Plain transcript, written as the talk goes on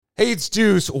Hey, it's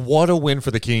Deuce. What a win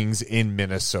for the Kings in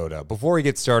Minnesota. Before we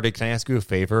get started, can I ask you a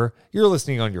favor? You're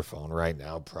listening on your phone right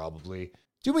now, probably.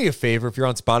 Do me a favor, if you're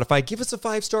on Spotify, give us a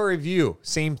 5-star review.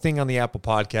 Same thing on the Apple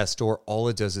Podcast Store. All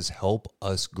it does is help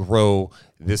us grow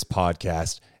this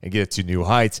podcast and get it to new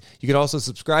heights. You can also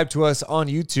subscribe to us on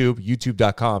YouTube,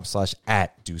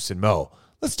 youtube.com/@DeuceandMo.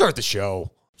 Let's start the show.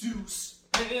 Deuce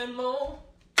and Mo.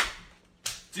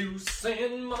 Deuce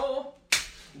and Mo.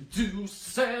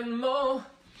 Deuce and Mo.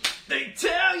 They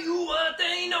tell you what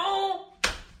they know.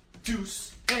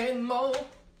 Deuce and Mo.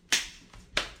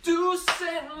 Deuce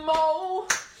and Mo.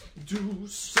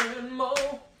 Deuce and Mo.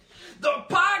 The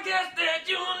podcast that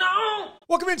you know.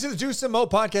 Welcome into the Deuce and Mo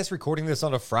podcast, recording this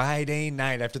on a Friday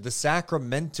night after the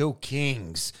Sacramento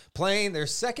Kings playing their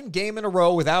second game in a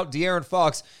row without De'Aaron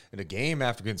Fox in a game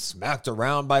after getting smacked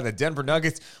around by the Denver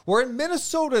Nuggets. We're in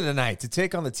Minnesota tonight to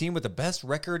take on the team with the best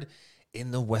record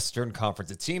in the Western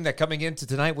Conference. A team that coming into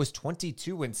tonight was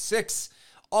 22-6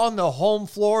 on the home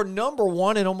floor, number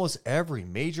one in almost every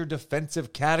major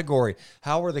defensive category.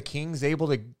 How were the Kings able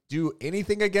to do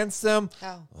anything against them?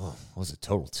 How? Oh, it was a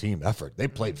total team effort. They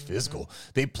played physical.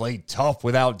 They played tough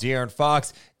without De'Aaron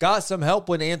Fox. Got some help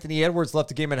when Anthony Edwards left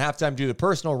the game at halftime due to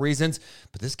personal reasons,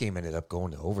 but this game ended up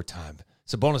going to overtime.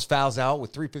 Sabonis fouls out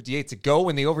with 3:58 to go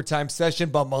in the overtime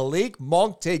session, but Malik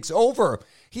Monk takes over.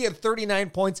 He had 39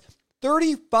 points,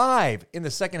 35 in the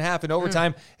second half in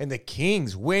overtime, and the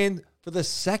Kings win for the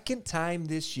second time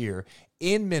this year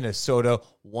in Minnesota,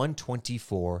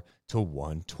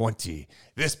 124-120.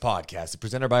 This podcast is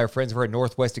presented by our friends over at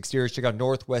Northwest Exteriors. Check out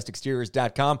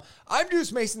northwestexteriors.com. I'm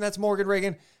Deuce Mason. That's Morgan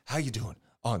Reagan. How you doing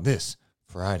on this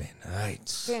Friday night?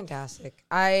 Fantastic.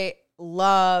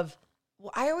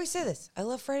 I always say this. I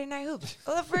love Friday Night Hoops.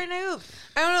 I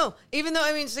don't know. Even though,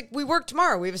 it's like we work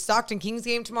tomorrow. We have a Stockton Kings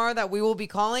game tomorrow that we will be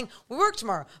calling. We work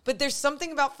tomorrow. But there's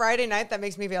something about Friday night that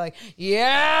makes me feel like,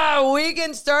 yeah,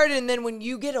 weekend started. And then when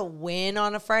you get a win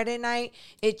on a Friday night,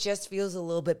 it just feels a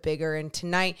little bit bigger. And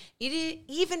tonight, it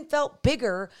even felt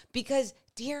bigger because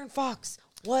De'Aaron Fox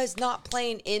was not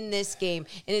playing in this game.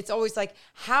 And it's always like,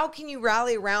 how can you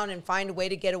rally around and find a way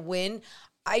to get a win?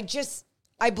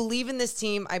 I believe in this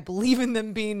team. I believe in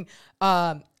them being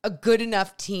a good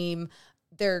enough team.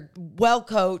 They're well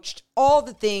coached, all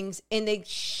the things, and they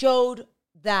showed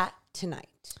that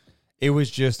tonight. It was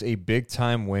just a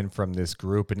big-time win from this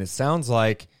group, and it sounds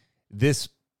like this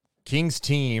Kings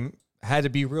team had to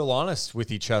be real honest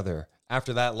with each other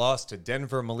after that loss to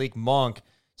Denver. Malik Monk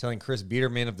telling Chris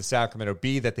Biederman of the Sacramento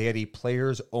Bee that they had a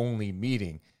players-only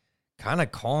meeting, kind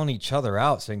of calling each other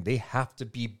out, saying they have to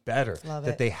be better,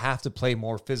 that they have to play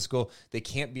more physical. They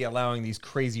can't be allowing these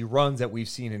crazy runs that we've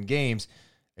seen in games.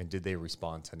 And did they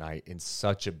respond tonight in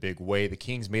such a big way? The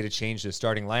Kings made a change to the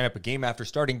starting lineup. A game after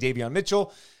starting Davion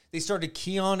Mitchell, they started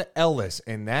Keon Ellis,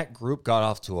 and that group got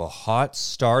off to a hot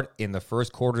start in the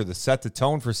first quarter to set the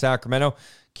tone for Sacramento.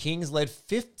 Kings led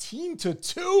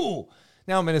 15-2.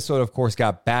 Now Minnesota, of course,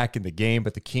 got back in the game,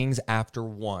 but the Kings, after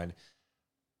one,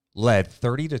 led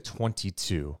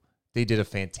 30-22. They did a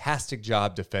fantastic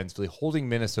job defensively, holding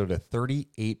Minnesota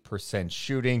 38%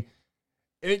 shooting.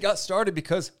 And it got started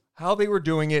because how they were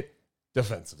doing it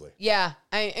defensively. Yeah.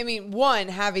 I mean, one,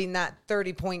 having that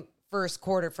 30-point first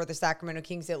quarter for the Sacramento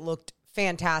Kings, it looked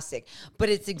fantastic. But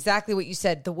it's exactly what you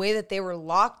said. The way that they were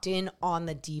locked in on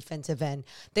the defensive end.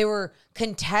 They were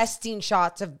contesting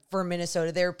shots for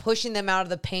Minnesota. They were pushing them out of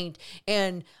the paint.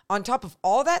 And on top of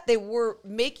all that, they were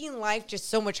making life just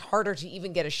so much harder to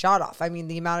even get a shot off. I mean,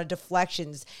 the amount of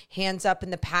deflections, hands up in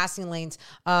the passing lanes,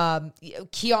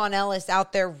 Keon Ellis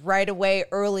out there right away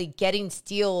early, getting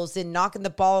steals and knocking the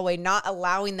ball away, not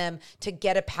allowing them to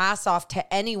get a pass off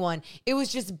to anyone. It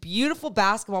was just beautiful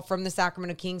basketball from the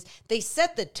Sacramento Kings. They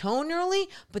set the tone early,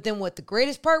 but then what the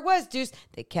greatest part was, Deuce,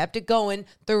 they kept it going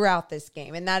throughout this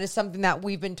game. And that is something that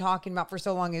we've been talking about for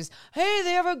so long is, hey,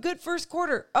 they have a good first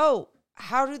quarter. Oh,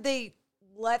 how did they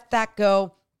let that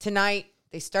go tonight?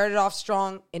 They started off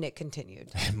strong, and it continued.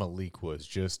 And Malik was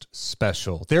just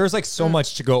special. There's so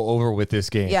much to go over with this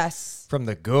game. Yes. From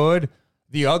the good,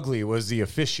 the ugly was the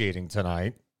officiating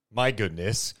tonight. My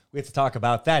goodness. We have to talk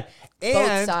about that. And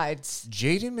both sides.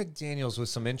 Jaden McDaniels with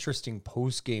some interesting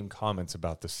post-game comments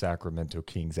about the Sacramento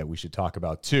Kings that we should talk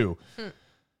about too.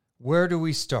 Where do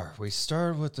we start? We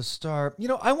start with the start.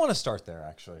 I want to start there,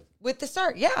 actually. With the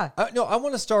start, yeah. No, I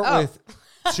want to start with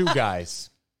two guys.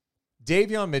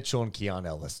 Davion Mitchell and Keon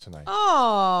Ellis tonight.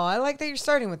 Oh, I like that you're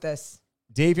starting with this.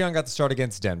 Davion got the start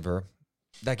against Denver.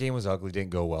 That game was ugly,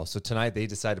 didn't go well. So tonight they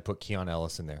decided to put Keon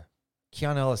Ellis in there.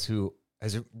 Keon Ellis, who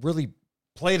hasn't really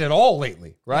played at all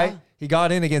lately, right? Yeah. He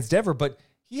got in against Denver, but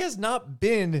he has not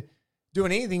been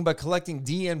doing anything but collecting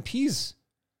DNPs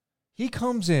He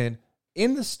comes in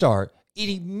the start. It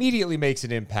immediately makes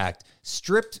an impact.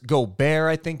 Stripped Gobert,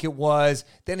 I think it was.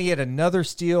 Then he had another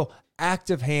steal,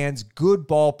 active hands, good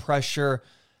ball pressure.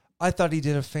 I thought he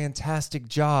did a fantastic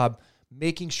job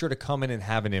making sure to come in and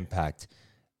have an impact.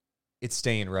 It's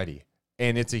staying ready.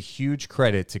 And it's a huge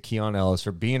credit to Keon Ellis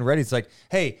for being ready. It's like,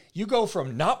 hey, you go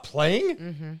from not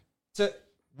playing to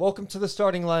welcome to the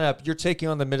starting lineup. You're taking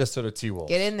on the Minnesota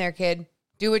T-Wolves. Get in there, kid.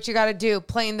 Do what you got to do.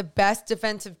 Playing the best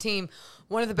defensive team,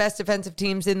 one of the best defensive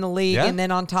teams in the league. Yeah. And then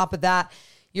on top of that,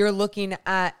 you're looking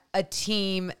at a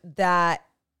team that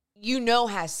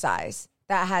has size,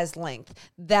 that has length,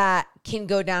 that can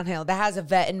go downhill, that has a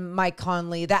vet in Mike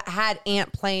Conley, that had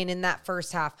Ant playing in that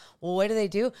first half. Well, what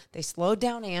do? They slowed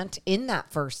down Ant in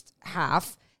that first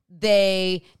half.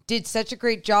 They did such a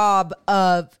great job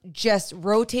of just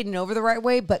rotating over the right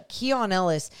way. But Keon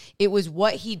Ellis, it was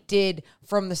what he did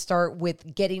from the start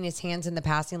with getting his hands in the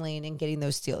passing lane and getting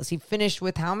those steals. He finished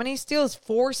with how many steals?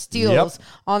 4 steals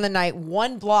on the night,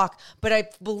 1 block. But I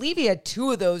believe he had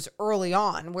 2 of those early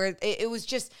on, where it was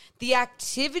just the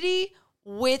activity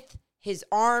with his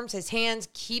arms, his hands,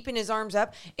 keeping his arms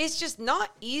up. It's just not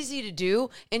easy to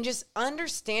do. And just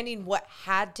understanding what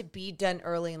had to be done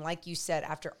early. And like you said,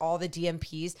 after all the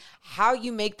DMPs, how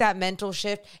you make that mental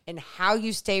shift and how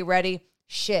you stay ready.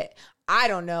 Shit, I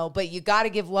don't know, but you got to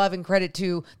give love and credit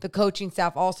to the coaching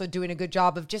staff also doing a good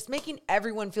job of just making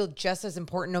everyone feel just as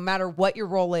important, no matter what your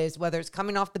role is, whether it's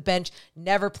coming off the bench,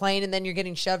 never playing, and then you're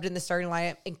getting shoved in the starting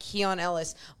lineup. And Keon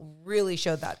Ellis really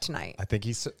showed that tonight. I think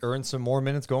he's earned some more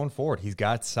minutes going forward. He's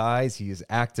got size. He has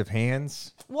active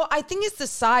hands. Well, I think it's the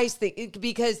size thing,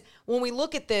 because when we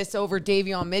look at this over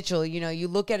Davion Mitchell, you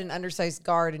look at an undersized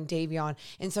guard in Davion,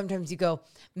 and sometimes you go,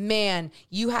 man,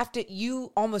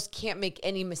 you almost can't make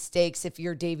any mistakes if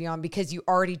you're Davion because you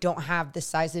already don't have the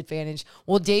size advantage.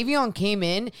 Well, Davion came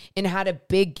in and had a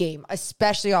big game,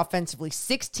 especially offensively,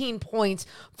 16 points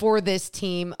for this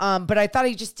team. But I thought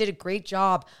he just did a great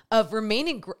job of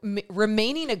remaining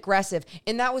aggressive,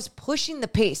 and that was pushing the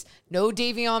pace. No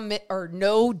Davion or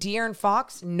no De'Aaron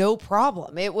Fox, no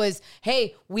problem. It was,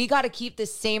 hey, we got to keep the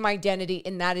same identity,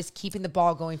 and that is keeping the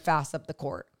ball going fast up the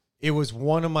court. It was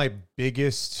one of my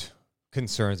biggest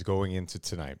concerns going into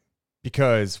tonight,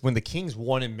 because when the Kings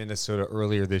won in Minnesota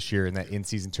earlier this year in that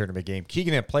in-season tournament game,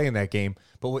 Keegan didn't play in that game,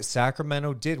 but what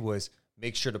Sacramento did was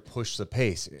make sure to push the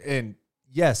pace. And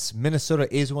yes,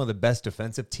 Minnesota is one of the best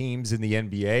defensive teams in the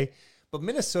NBA, but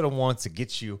Minnesota wants to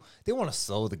get you, they want to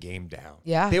slow the game down.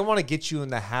 Yeah. They want to get you in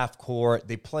the half court.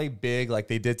 They play big like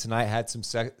they did tonight, had some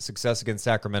success against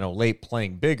Sacramento late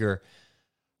playing bigger,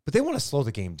 but they want to slow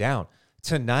the game down.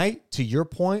 Tonight, to your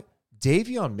point,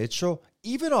 Davion Mitchell,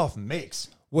 even off makes,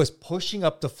 was pushing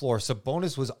up the floor.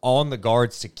 Sabonis was on the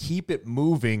guards to keep it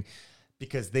moving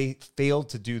because they failed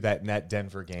to do that in that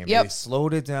Denver game. Yep. They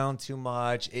slowed it down too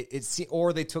much,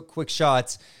 or they took quick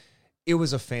shots. It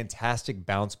was a fantastic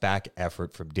bounce back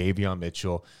effort from Davion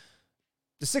Mitchell.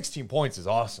 The 16 points is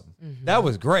awesome. Mm-hmm. That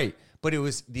was great, but it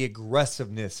was the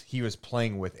aggressiveness he was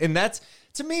playing with. And that's,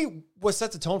 to me, what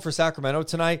set the tone for Sacramento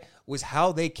tonight was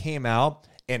how they came out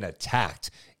and attacked.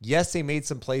 Yes, they made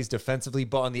some plays defensively,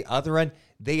 but on the other end,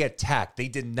 they attacked. They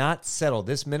did not settle.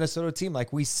 This Minnesota team,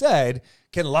 like we said,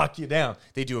 can lock you down.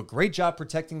 They do a great job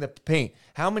protecting the paint.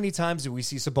 How many times do we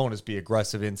see Sabonis be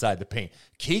aggressive inside the paint?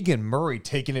 Keegan Murray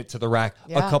taking it to the rack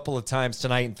a couple of times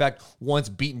tonight. In fact, once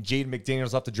beating Jaden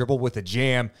McDaniels off the dribble with a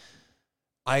jam.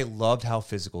 I loved how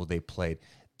physical they played.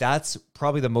 That's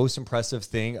probably the most impressive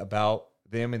thing about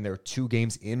them in their 2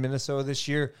 games in Minnesota this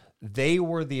year. They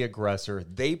were the aggressor.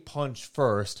 They punched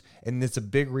first, and it's a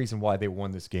big reason why they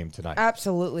won this game tonight.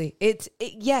 Absolutely.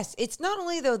 Yes, it's not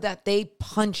only, though, that they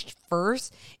punched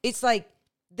first. It's like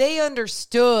they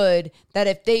understood that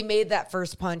if they made that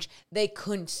first punch, they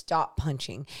couldn't stop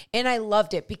punching. And I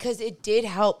loved it because it did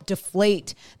help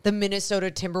deflate the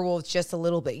Minnesota Timberwolves just a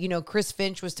little bit. Chris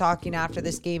Finch was talking after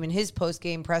this game in his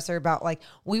post-game presser about,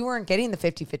 we weren't getting the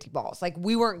 50-50 balls.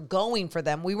 We weren't going for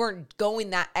them. We weren't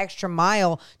going that extra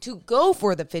mile to go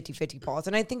for the 50-50 balls.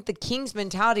 And I think the Kings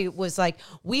mentality was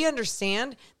we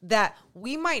understand that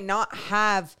we might not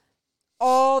have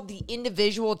all the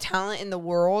individual talent in the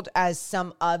world as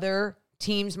some other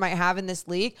teams might have in this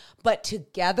league, but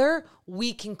together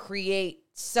we can create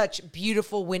such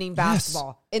beautiful winning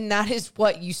basketball. Yes. And that is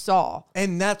what you saw.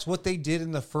 And that's what they did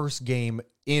in the first game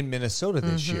in Minnesota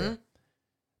this year.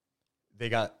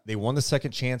 They won the second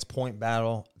chance point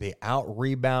battle. They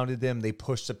out-rebounded them. They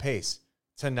pushed the pace.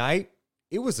 Tonight,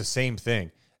 it was the same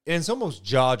thing. And it's almost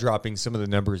jaw-dropping some of the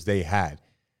numbers they had.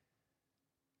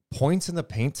 Points in the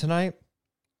paint tonight,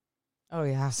 Oh,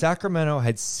 yeah. Sacramento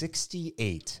had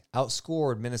 68,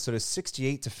 outscored Minnesota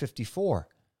 68-54.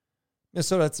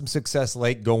 Minnesota had some success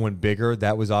late going bigger.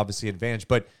 That was obviously an advantage.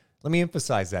 But let me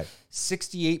emphasize that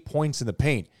 68 points in the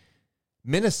paint.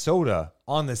 Minnesota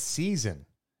on the season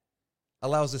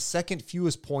allows the second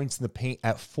fewest points in the paint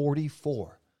at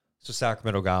 44. So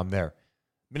Sacramento got them there.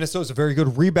 Minnesota's a very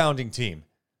good rebounding team.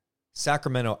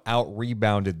 Sacramento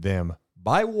out-rebounded them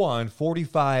by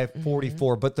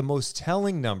 45-44. But the most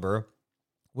telling number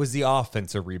was the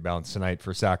offensive rebounds tonight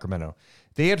for Sacramento.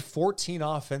 They had 14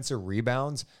 offensive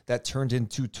rebounds that turned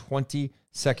into 20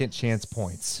 second chance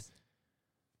points.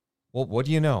 Well, what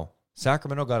do you know?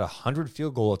 Sacramento got 100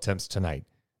 field goal attempts tonight.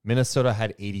 Minnesota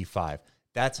had 85.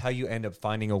 That's how you end up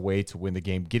finding a way to win the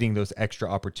game, getting those extra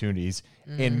opportunities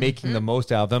and making the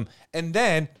most out of them. And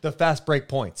then the fast break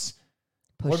points.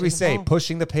 What did we say?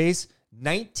 Pushing the pace.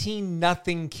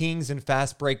 19-0 Kings in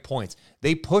fast break points.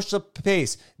 They pushed the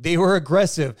pace. They were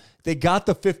aggressive. They got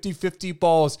the 50-50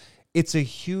 balls. It's a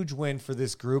huge win for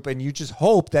this group, and you just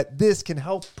hope that this can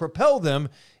help propel them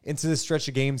into the stretch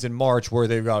of games in March where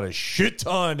they've got a shit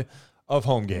ton of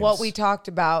home games. What we talked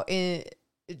about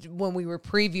when we were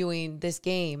previewing this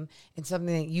game, and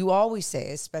something that you always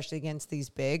say, especially against these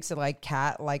bigs like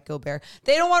Cat, like Gobert,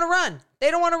 they don't want to run.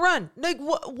 They don't want to run. Like,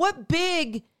 what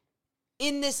big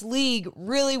in this league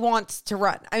really wants to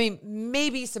run? I mean,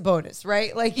 maybe Sabonis,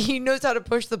 right? Like, he knows how to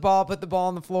push the ball, put the ball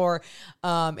on the floor,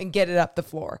 and get it up the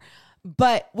floor.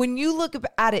 But when you look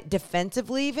at it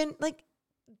defensively, even, like,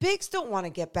 bigs don't want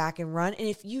to get back and run. And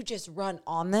if you just run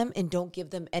on them and don't give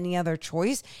them any other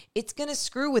choice, it's going to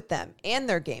screw with them and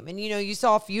their game. And, you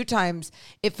saw a few times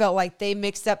it felt like they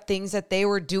mixed up things that they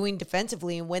were doing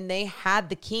defensively. And when they had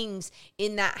the Kings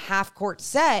in that half-court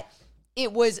set,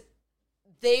 it was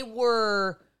they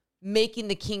were making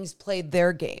the Kings play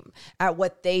their game at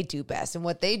what they do best. And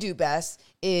what they do best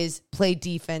is play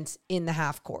defense in the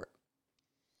half court.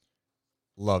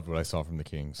 Loved what I saw from the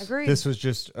Kings. Agreed. This was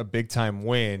just a big-time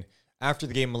win. After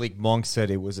the game, Malik Monk said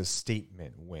it was a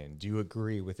statement win. Do you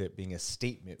agree with it being a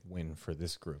statement win for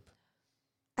this group?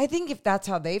 I think if that's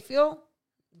how they feel,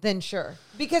 then sure.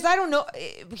 Because I don't know.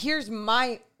 Here's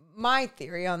my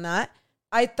theory on that.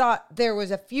 I thought there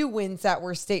was a few wins that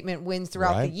were statement wins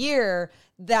throughout the year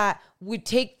that would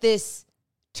take this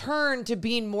turn to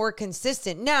being more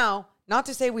consistent. Now, not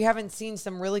to say we haven't seen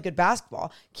some really good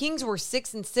basketball. Kings were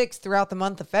 6-6 throughout the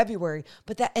month of February,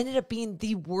 but that ended up being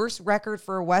the worst record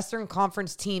for a Western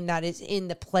Conference team that is in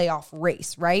the playoff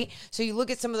race, right? So you look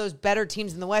at some of those better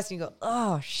teams in the West and you go,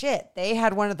 oh shit, they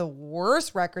had one of the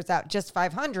worst records out, just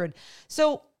 500.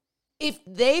 So if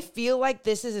they feel like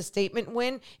this is a statement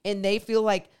win and they feel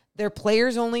like their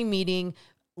players only meeting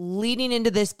leading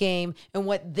into this game and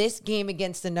what this game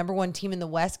against the number one team in the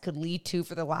West could lead to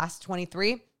for the last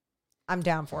 23, I'm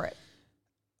down for it.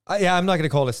 Yeah, I'm not going to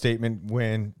call it a statement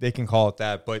win. They can call it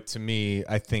that. But to me,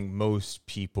 I think most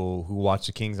people who watch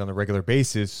the Kings on a regular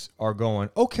basis are going,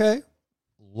 okay,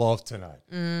 love tonight.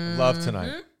 Love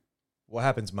tonight. What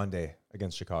happens Monday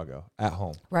against Chicago at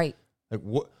home? Right. Like,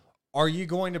 what are you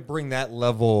going to bring that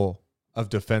level of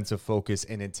defensive focus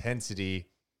and intensity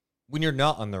when you're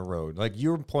not on the road? Like,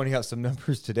 you were pointing out some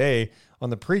numbers today on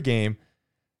the pregame.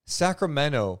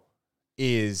 Sacramento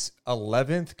is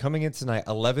 11th coming in tonight,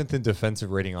 11th in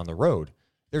defensive rating on the road.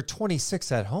 They're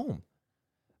 26 at home.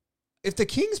 If the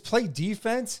Kings play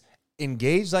defense,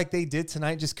 engage like they did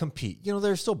tonight, just compete.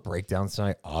 There's still breakdowns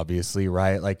tonight, obviously,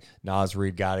 right? Like, Naz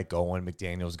Reid got it going.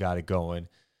 McDaniels got it going.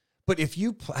 But if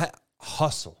you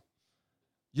hustle,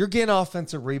 you're getting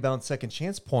offensive rebound, second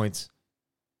chance points.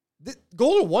 The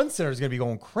Golden One Center is going to be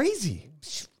going crazy.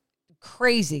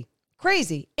 Crazy.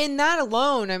 And that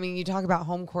alone, I mean, you talk about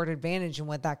home court advantage and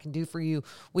what that can do for you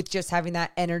with just having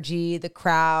that energy, the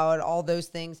crowd, all those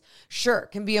things. Sure,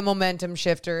 can be a momentum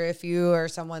shifter if you are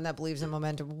someone that believes in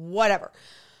momentum, whatever.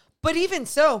 But even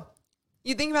so,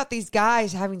 you think about these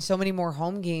guys having so many more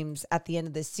home games at the end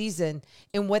of this season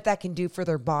and what that can do for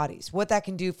their bodies, what that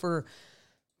can do for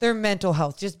their mental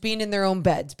health, just being in their own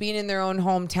beds, being in their own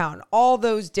hometown, all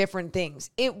those different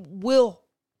things. It will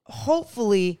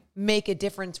hopefully make a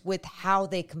difference with how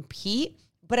they compete.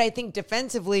 But I think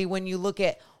defensively, when you look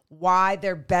at why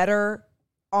they're better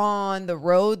on the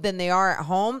road than they are at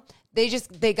home, they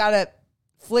got to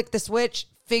flick the switch,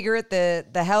 figure it the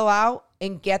hell out,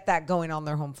 and get that going on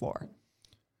their home floor.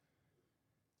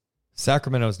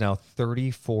 Sacramento is now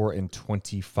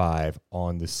 34-25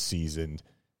 on the season.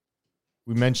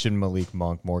 We mentioned Malik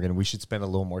Monk, Morgan. We should spend a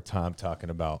little more time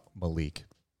talking about Malik.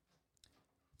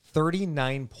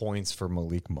 39 points for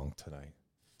Malik Monk tonight.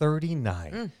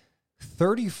 39.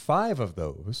 35 of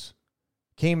those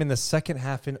came in the second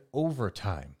half in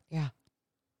overtime. Yeah.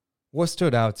 What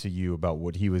stood out to you about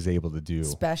what he was able to do?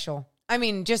 Special. I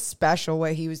mean, just special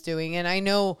what he was doing.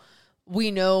 And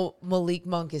we know Malik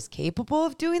Monk is capable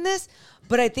of doing this,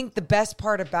 but I think the best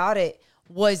part about it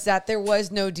was that there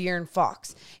was no De'Aaron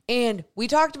Fox. And we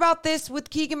talked about this with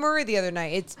Keegan Murray the other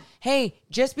night. It's, hey,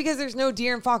 just because there's no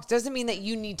De'Aaron Fox doesn't mean that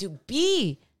you need to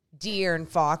be De'Aaron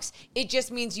Fox. It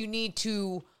just means you need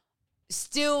to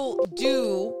still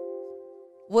do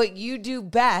what you do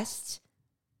best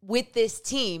with this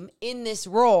team in this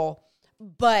role,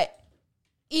 but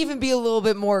even be a little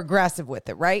bit more aggressive with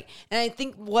it, right? And I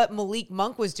think what Malik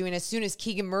Monk was doing as soon as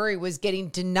Keegan Murray was getting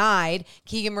denied,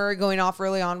 Keegan Murray going off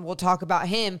early on, we'll talk about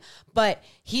him, but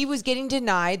he was getting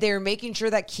denied. They were making sure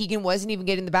that Keegan wasn't even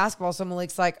getting the basketball. So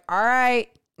Malik's like, all right,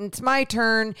 it's my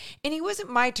turn. And he wasn't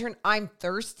my turn, I'm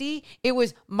thirsty. It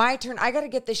was my turn. I got to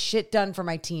get this shit done for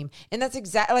my team. And that's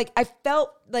exactly, like, I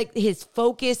felt like his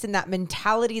focus and that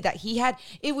mentality that he had,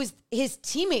 it was his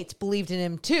teammates believed in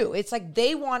him too. It's like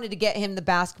they wanted to get him the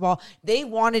basketball. They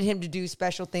wanted him to do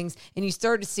special things. And you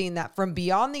started seeing that from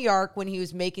beyond the arc when he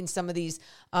was making some of these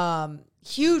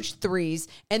huge threes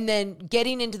and then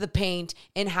getting into the paint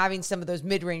and having some of those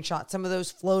mid-range shots, some of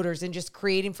those floaters, and just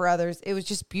creating for others. It was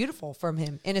just beautiful from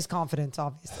him and his confidence,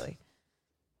 obviously.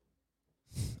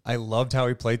 I loved how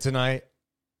he played tonight.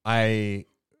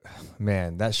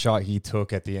 Man, that shot he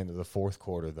took at the end of the fourth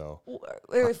quarter, though.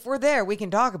 If we're there, we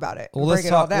can talk about it. Well, let's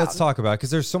talk about it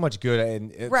because there's so much good,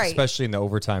 and Right. especially in the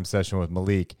overtime session with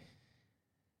Malik.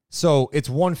 So it's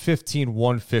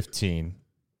 115,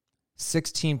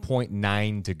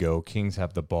 16.9 to go. Kings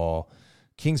have the ball.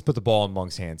 Kings put the ball in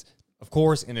Monk's hands. Of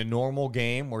course, in a normal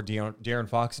game where De'Aaron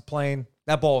Fox is playing,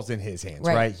 that ball's in his hands,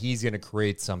 right? He's going to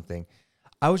create something.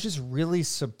 I was just really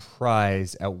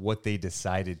surprised at what they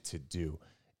decided to do.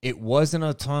 It wasn't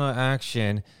a ton of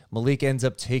action. Malik ends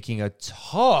up taking a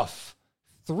tough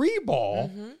 3-ball,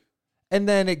 and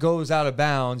then it goes out of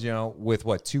bounds, with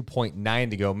 2.9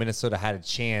 to go. Minnesota had a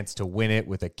chance to win it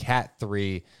with a cat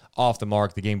 3 off the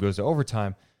mark. The game goes to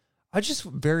overtime. I'm just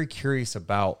very curious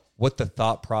about what the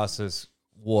thought process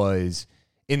was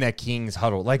in that Kings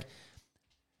huddle. Like,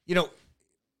 you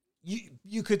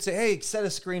could say, hey, set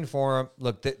a screen for him.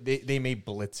 Look, they may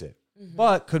blitz it.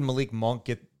 But could Malik Monk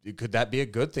could that be a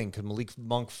good thing? Could Malik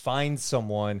Monk find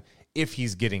someone if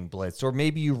he's getting blitzed? Or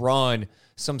maybe you run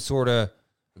some sort of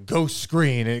ghost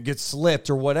screen and it gets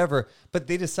slipped or whatever. But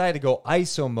they decided to go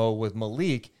ISO mode with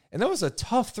Malik. And that was a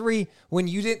tough 3 when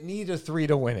you didn't need a 3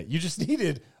 to win it. You just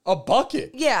needed a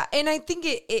bucket. Yeah, and I think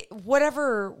it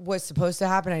whatever was supposed to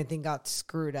happen, I think got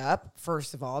screwed up,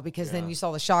 first of all, because then you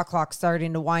saw the shot clock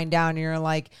starting to wind down and you're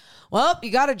like, well, you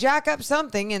got to jack up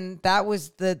something. And that was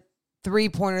the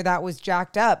 3-pointer that was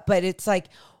jacked up. But it's like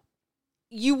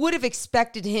you would have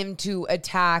expected him to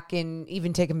attack and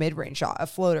even take a mid-range shot, a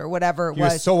floater, whatever it He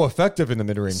was so effective in the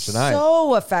mid-range tonight.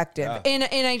 So effective. Yeah.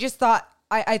 And I just thought,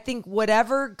 I think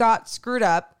whatever got screwed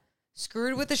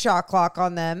with the shot clock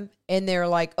on them, and they're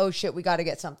like, oh shit, we got to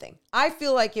get something. I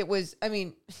feel like it was,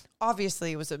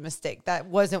 obviously it was a mistake. That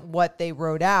wasn't what they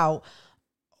wrote out.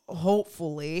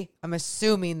 Hopefully, I'm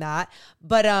assuming that.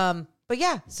 But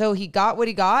yeah, so he got what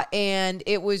he got, and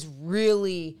it was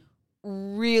really,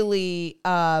 really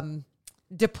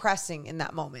depressing in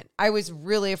that moment. I was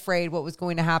really afraid what was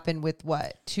going to happen with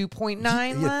 2.9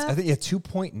 left? I think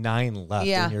 2.9 left.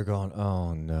 Yeah. And you're going,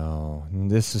 oh no,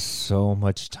 this is so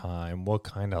much time. What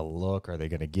kind of look are they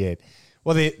going to get?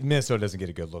 Well, Minnesota doesn't get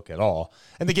a good look at all.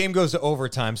 And the game goes to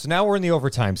overtime. So now we're in the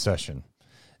overtime session.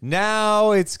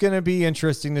 Now it's going to be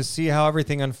interesting to see how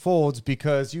everything unfolds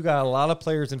because you got a lot of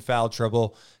players in foul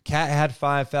trouble. Cat had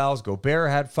 5 fouls.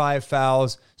 Gobert had 5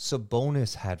 fouls.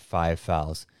 Sabonis had 5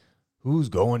 fouls. Who's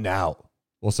going out?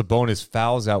 Well, Sabonis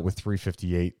fouls out with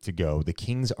 3:58 to go. The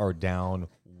Kings are down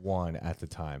 1 at the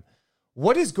time.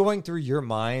 What is going through your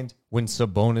mind when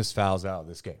Sabonis fouls out of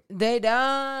this game? They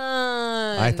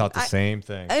done. I thought the same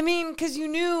thing. Because you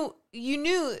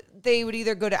knew they would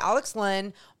either go to Alex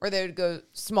Len or they would go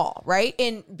small, right?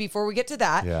 And before we get to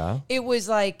that, it was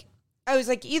like, I was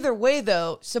like, either way,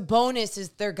 though, Sabonis is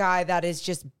their guy that is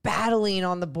just battling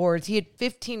on the boards. He had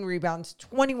 15 rebounds,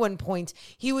 21 points.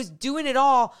 He was doing it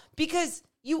all because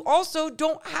you also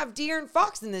don't have De'Aaron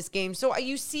Fox in this game. So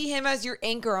you see him as your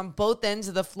anchor on both ends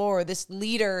of the floor, this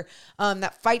leader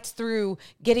that fights through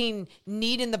getting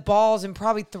kneed in the balls and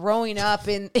probably throwing up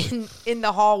in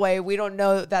the hallway. We don't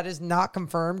know. That is not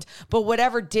confirmed. But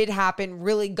whatever did happen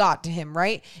really got to him,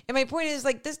 right? And my point is,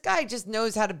 like, this guy just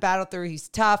knows how to battle through. He's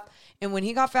tough. And when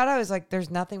he got fouled out, I was like,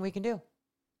 there's nothing we can do.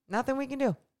 Nothing we can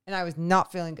do. And I was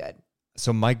not feeling good.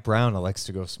 So Mike Brown elects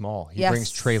to go small. He Yes.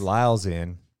 brings Trey Lyles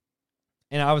in.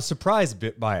 And I was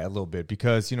surprised by it a little bit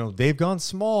because, they've gone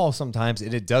small sometimes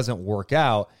and it doesn't work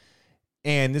out.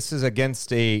 And this is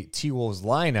against a T-Wolves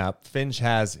lineup. Finch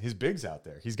has his bigs out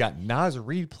there. He's got Naz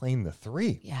Reid playing the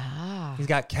 3. Yeah. He's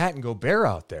got Cat and Gobert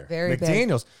out there. Very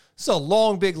McDaniels. This is a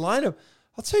long, big lineup.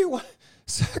 I'll tell you what,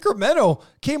 Sacramento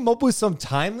came up with some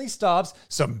timely stops,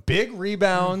 some big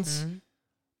rebounds.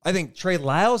 I think Trey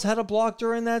Lyles had a block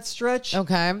during that stretch.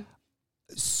 Okay.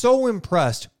 So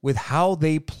impressed with how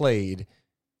they played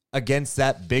against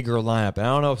that bigger lineup. And I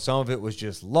don't know if some of it was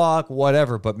just luck,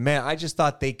 whatever, but man, I just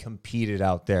thought they competed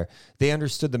out there. They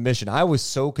understood the mission. I was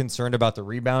so concerned about the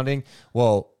rebounding.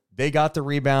 Well, they got the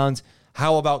rebounds.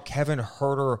 How about Kevin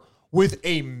Huerter with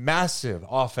a massive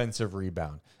offensive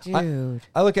rebound? Dude.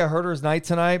 I look at Herter's night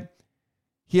tonight.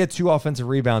 He had 2 offensive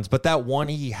rebounds, but that one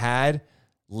he had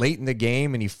late in the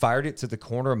game and he fired it to the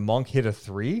corner. Monk hit a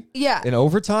 3 in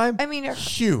overtime. I mean,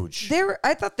 huge.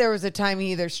 I thought there was a time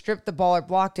he either stripped the ball or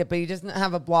blocked it, but he doesn't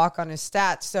have a block on his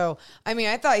stats. So, I mean,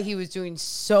 I thought he was doing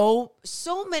so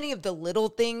many of the little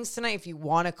things tonight, if you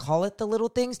want to call it the little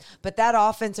things. But that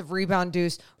offensive rebound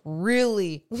deuce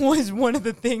really was one of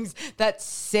the things that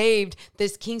saved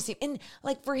this Kings team. And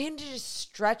like for him to just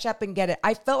stretch up and get it,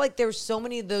 I felt like there were so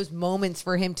many of those moments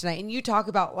for him tonight. And you talk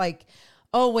about like,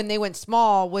 oh, when they went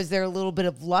small, was there a little bit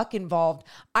of luck involved?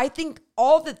 I think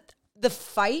all the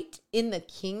fight in the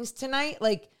Kings tonight,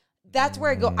 like that's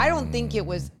where I go. I don't think it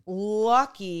was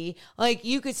lucky. Like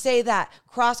you could say that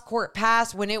cross court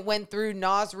pass when it went through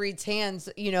Naz Reid's hands,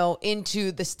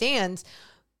 into the stands.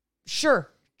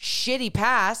 Sure. Shitty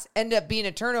pass ended up being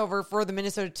a turnover for the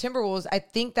Minnesota Timberwolves. I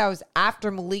think that was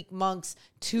after Malik Monk's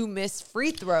 2 missed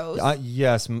free throws.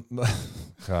 Yes.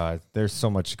 God, there's so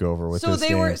much to go over with so this they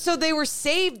game. they were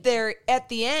saved there at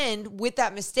the end with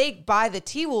that mistake by the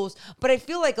T-Wolves, but I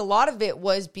feel like a lot of it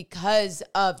was because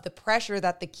of the pressure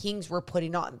that the Kings were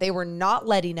putting on. They were not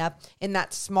letting up, and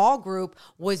that small group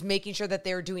was making sure that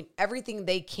they were doing everything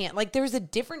they can. Like there was a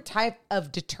different type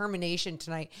of determination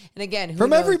tonight. And again,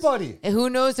 from everybody. And who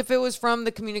knows if it was from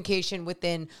the communication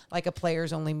within like a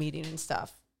players only meeting and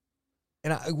stuff.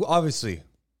 And obviously,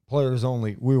 players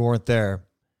only, we weren't there.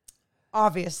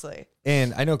 Obviously.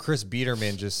 And I know Chris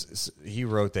Biederman he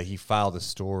wrote that he filed a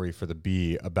story for the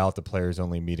B about the players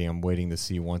only meeting. I'm waiting to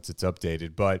see once it's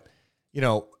updated. But,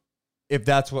 if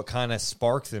that's what kind of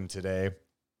sparked them today,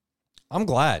 I'm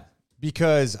glad.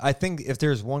 Because I think if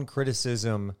there's one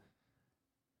criticism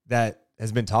that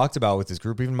has been talked about with this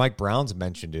group, even Mike Brown's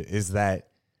mentioned it, is that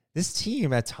this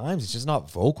team at times is just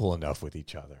not vocal enough with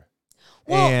each other.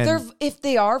 Well, if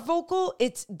they are vocal,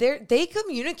 they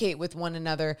communicate with one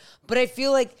another, but I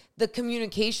feel like the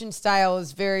communication style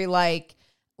is very like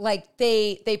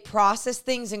they process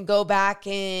things and go back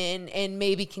and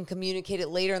maybe can communicate it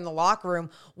later in the locker room,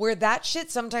 where that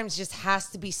shit sometimes just has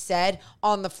to be said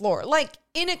on the floor, like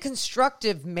in a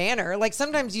constructive manner. Like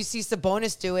sometimes you see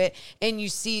Sabonis do it and you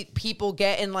see people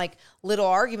get in like little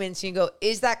arguments and you go,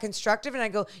 is that constructive? And I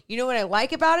go, you know what I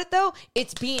like about it though?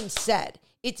 It's being said.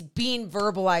 It's being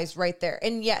verbalized right there.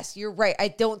 And yes, you're right. I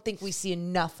don't think we see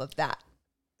enough of that.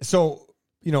 So,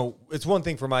 it's one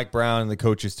thing for Mike Brown and the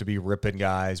coaches to be ripping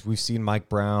guys. We've seen Mike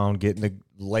Brown getting to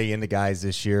lay into guys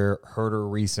this year. Herter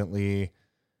recently.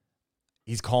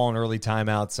 He's calling early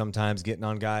timeouts sometimes, getting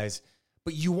on guys.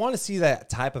 But you want to see that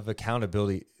type of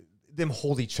accountability, them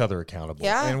hold each other accountable.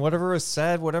 Yeah. And whatever was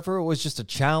said, whatever it was just a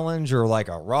challenge or like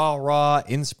a rah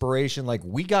inspiration, like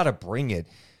we got to bring it.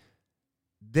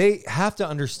 They have to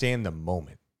understand the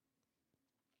moment.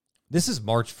 This is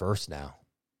March 1st now.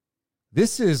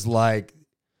 This is like,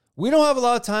 we don't have a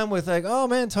lot of time with like, oh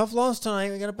man, tough loss tonight.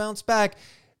 We got to bounce back.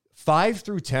 5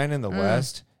 through 10 in the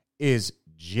West is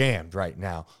jammed right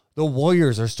now. The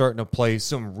Warriors are starting to play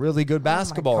some really good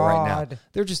basketball right now.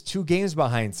 They're just 2 games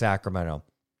behind Sacramento.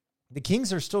 The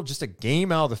Kings are still just a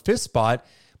game out of the 5th spot,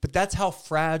 but that's how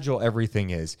fragile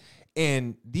everything is.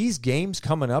 And these games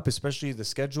coming up, especially the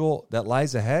schedule that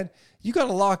lies ahead, you got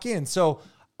to lock in. So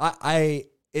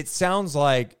it sounds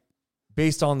like,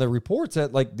 based on the reports,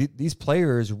 that like these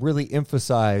players really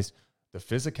emphasize the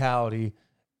physicality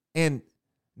and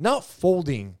not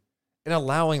folding and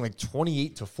allowing like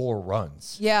 28-4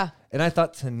 runs. Yeah. And I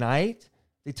thought tonight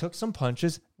they took some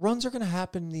punches. Runs are going to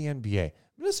happen in the NBA.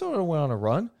 Minnesota went on a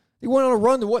run. They went on a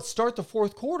run to start the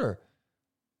 4th quarter.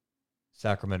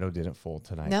 Sacramento didn't fold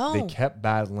tonight. No. They kept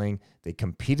battling. They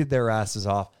competed their asses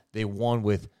off. They won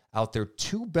without their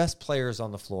 2 best players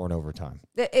on the floor in overtime.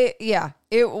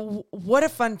 What a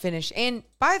fun finish. And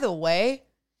by the way,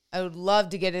 I would love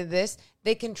to get into this.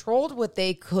 They controlled what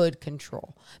they could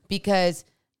control, because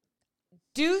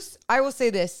Deuce, I will say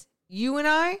this, you and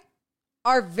I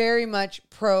are very much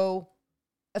pro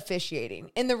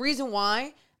officiating. And the reason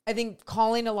why, I think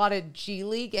calling a lot of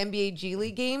NBA G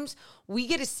League games, we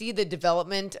get to see the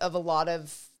development of a lot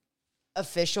of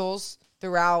officials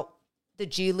throughout the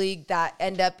G League that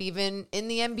end up even in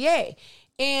the NBA.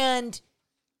 And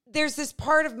there's this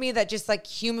part of me that just like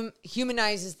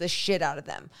humanizes the shit out of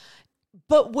them.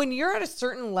 But when you're at a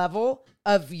certain level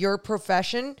of your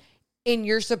profession and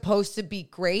you're supposed to be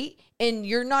great and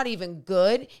you're not even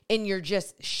good and you're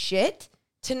just shit,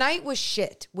 tonight was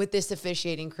shit with this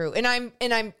officiating crew. And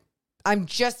I'm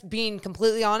just being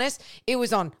completely honest. It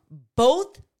was on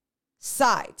both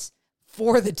sides.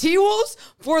 For the T-Wolves,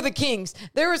 for the Kings.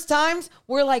 There was times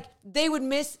where, like, they would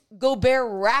miss Gobert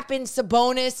wrapping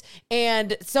Sabonis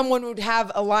and someone would have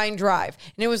a line drive.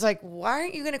 And it was like, why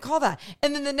aren't you going to call that?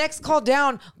 And then the next call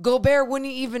down, Gobert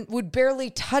would barely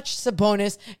touch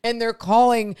Sabonis, and they're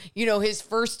calling, his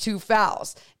first 2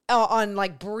 fouls on,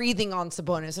 like, breathing on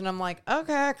Sabonis. And I'm like,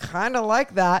 okay, I kind of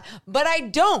like that. But I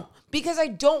don't, because I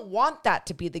don't want that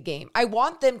to be the game. I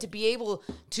want them to be able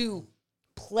to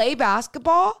play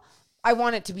basketball. I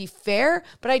want it to be fair,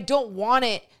 but I don't want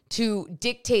it to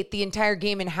dictate the entire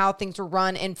game and how things are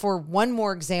run. And for one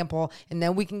more example, and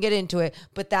then we can get into it,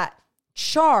 but that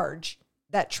charge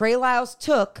that Trey Lyles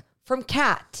took from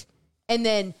Cat, and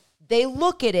then they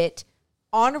look at it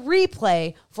on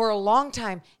replay for a long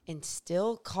time and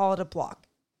still call it a block.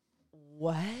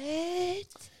 What?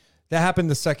 That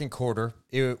happened the second quarter.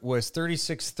 It was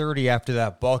 36-30 after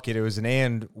that bucket. It was an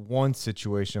and one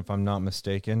situation, if I'm not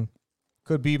mistaken.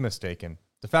 Could be mistaken.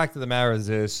 The fact of the matter is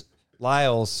this: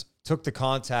 Lyles took the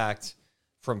contact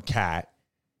from Cat.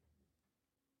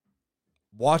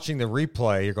 Watching the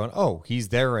replay, you're going, oh, he's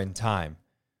there in time.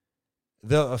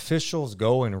 The officials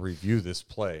go and review this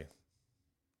play.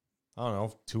 I don't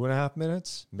know, 2.5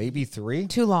 minutes, maybe 3.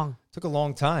 Too long. Took a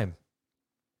long time.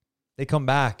 They come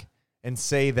back and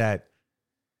say that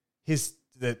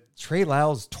Trey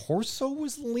Lyles' torso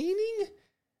was leaning,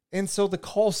 and so the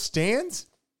call stands.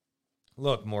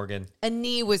 Look, Morgan. A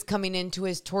knee was coming into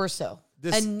his torso.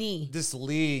 A knee. This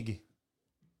league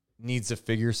needs to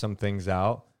figure some things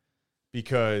out,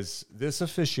 because this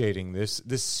officiating this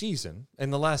season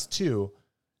and the last 2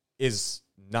 is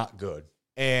not good.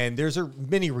 And there's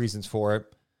many reasons for it.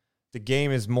 The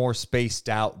game is more spaced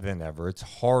out than ever. It's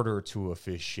harder to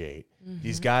officiate. Mm-hmm.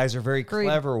 These guys are very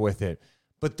clever with it.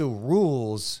 But the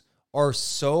rules are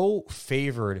so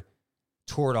favored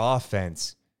toward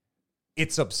offense,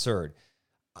 it's absurd.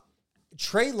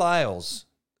 Trey Lyles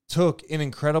took an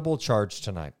incredible charge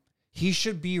tonight. He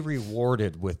should be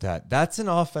rewarded with that. That's an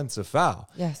offensive foul.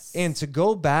 Yes. And to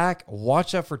go back,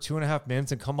 watch that for 2.5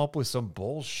 minutes and come up with some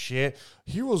bullshit.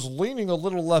 He was leaning a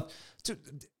little left.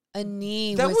 A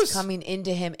knee was coming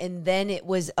into him, and then it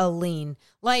was a lean.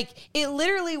 Like, it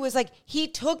literally was like he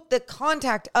took the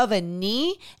contact of a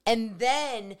knee and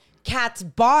then Cat's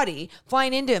body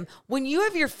flying into him. When you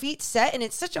have your feet set, and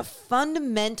it's such a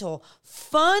fundamental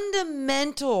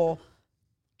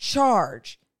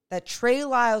charge that Trey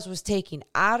Lyles was taking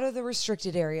out of the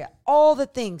restricted area, all the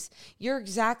things. You're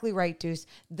exactly right, Deuce.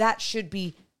 That should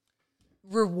be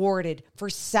rewarded for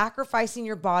sacrificing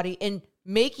your body and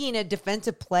making a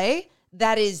defensive play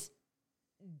that is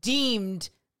deemed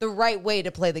the right way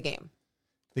to play the game.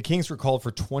 The Kings were called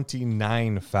for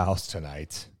 29 fouls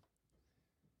tonight.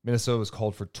 Minnesota was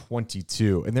called for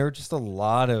 22. And there were just a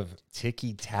lot of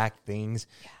ticky-tack things.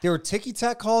 There were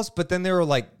ticky-tack calls, but then there were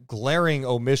like glaring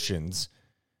omissions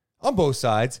on both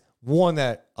sides. One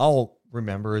that I'll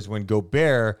remember is when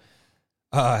Gobert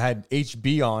had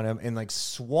HB on him and like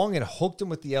swung and hooked him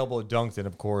with the elbow, dunked. And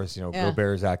of course,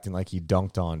 Gobert's acting like he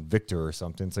dunked on Victor or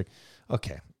something. It's like,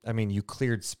 okay, I mean, you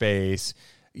cleared space.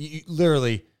 You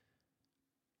literally,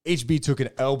 HB took an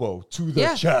elbow to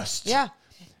the chest. Yeah.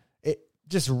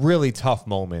 Just really tough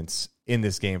moments in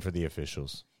this game for the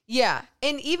officials. Yeah.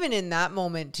 And even in that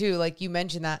moment, too, like you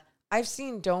mentioned that, I've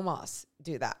seen Domas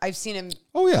do that. I've seen him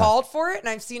called for it, and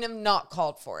I've seen him not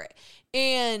called for it.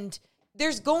 And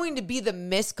there's going to be the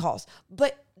missed calls.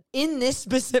 But in this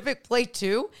specific play,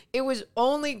 too, it was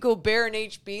only Gobert and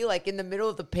HB, like, in the middle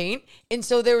of the paint. And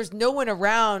so there was no one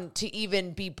around to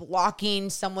even be blocking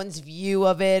someone's view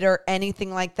of it or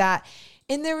anything like that.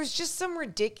 And there was just some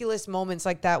ridiculous moments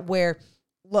like that where,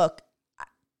 look,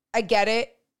 I get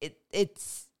it.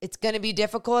 It's going to be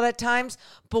difficult at times,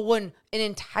 but when an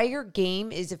entire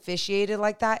game is officiated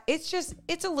like that, it's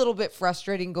a little bit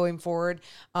frustrating going forward.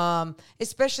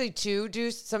 Especially too,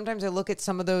 Deuce, sometimes I look at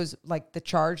some of those, like the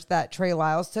charge that Trey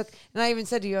Lyles took, and I even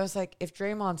said to you, I was like, if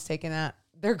Draymond's taking that,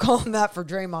 they're calling that for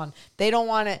Draymond. They don't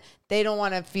want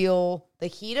to feel the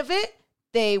heat of it,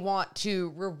 They want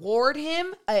to reward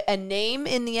him, a name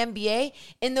in the NBA.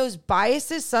 And those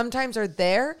biases sometimes are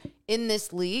there in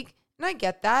this league. And I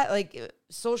get that. Like,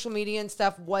 social media and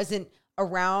stuff wasn't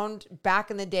around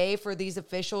back in the day for these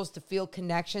officials to feel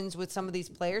connections with some of these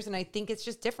players. And I think it's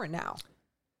just different now.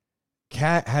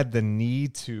 Cat had the knee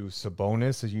to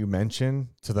Sabonis, as you mentioned,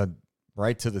 to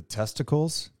the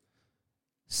testicles.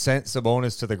 Sent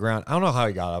Sabonis to the ground. I don't know how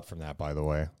he got up from that, by the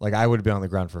way. Like, I would have been on the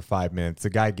ground for 5 minutes. The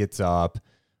guy gets up,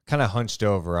 kind of hunched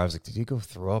over. I was like, did he go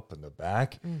throw up in the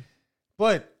back?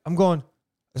 But I'm going,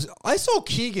 I saw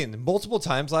Keegan multiple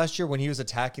times last year when he was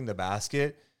attacking the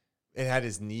basket and had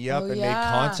his knee up and made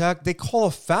contact. They call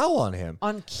a foul on him.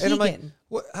 On Keegan. And I'm like,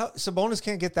 what? How, Sabonis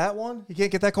can't get that one? He can't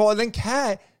get that call? And then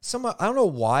Cat, I don't know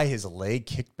why his leg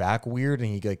kicked back weird and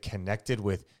he got connected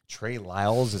with Trey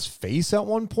Lyles' face at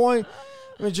one point.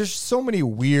 I mean, just so many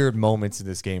weird moments in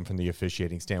this game from the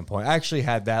officiating standpoint. I actually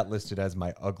had that listed as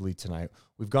my ugly tonight.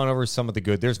 We've gone over some of the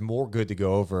good. There's more good to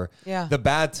go over. Yeah. The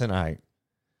bad tonight,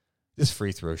 this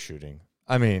free throw shooting.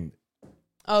 I mean.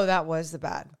 Oh, that was the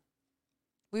bad.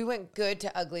 We went good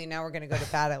to ugly. Now we're going to go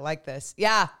to bad. I like this.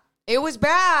 Yeah, it was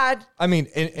bad. I mean,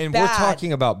 and we're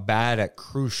talking about bad at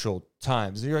crucial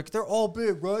times. You're like, they're all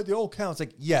big, right? They all count. It's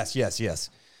like, yes.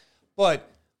 But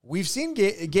we've seen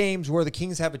games where the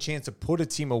Kings have a chance to put a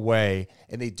team away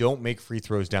and they don't make free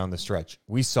throws down the stretch.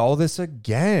 We saw this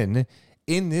again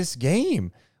in this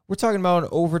game. We're talking about an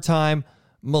overtime.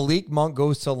 Malik Monk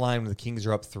goes to the line when the Kings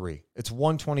are up 3. It's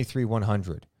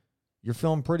 123-100. You're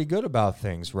feeling pretty good about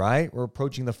things, right? We're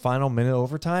approaching the final minute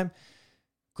overtime.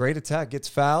 Great attack, gets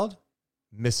fouled,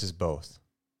 misses both.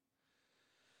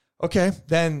 Okay,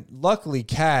 then luckily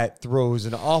Cat throws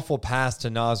an awful pass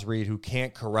to Naz Reid, who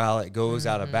can't corral it, goes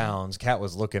out of bounds. Cat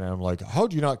was looking at him like,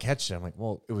 how'd you not catch it? I'm like,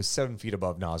 well, it was 7 feet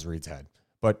above Naz Reid's head.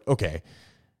 But okay.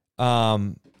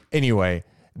 Anyway,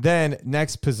 then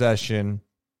next possession,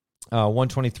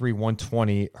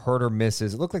 123-120, Herter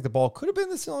misses. It looked like the ball could have been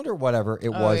the cylinder, whatever. It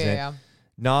wasn't. Yeah.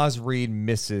 Naz Reid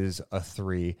misses a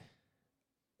 3.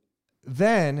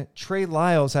 Then Trey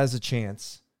Lyles has a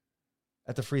chance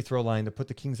at the free throw line to put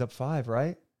the Kings up 5,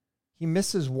 right? He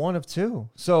misses 1 of 2.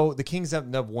 So the Kings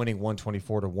end up winning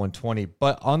 124-120.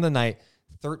 But on the night,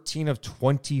 13 of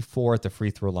 24 at the free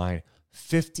throw line,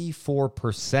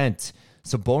 54%.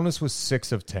 Sabonis was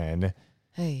 6 of 10.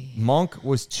 Hey. Monk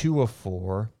was 2 of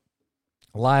 4.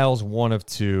 Lyles 1 of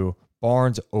 2.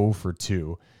 Barnes 0 for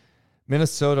 2.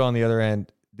 Minnesota, on the other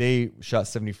end, they shot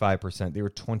 75%. They were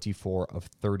 24 of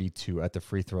 32 at the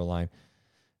free throw line.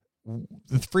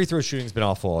 The free throw shooting's been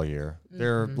awful all year.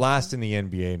 They're last in the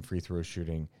NBA in free throw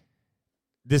shooting.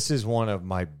 This is one of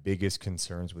my biggest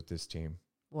concerns with this team.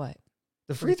 What?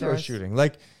 The free throw shooting.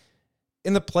 Like,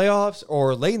 in the playoffs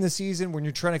or late in the season when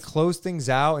you're trying to close things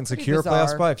out and secure a playoff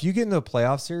spot, if you get into a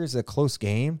playoff series, a close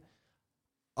game,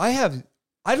 I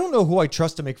don't know who I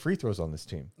trust to make free throws on this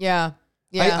team. Yeah.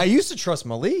 I used to trust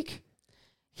Malik.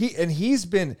 He's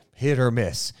been hit or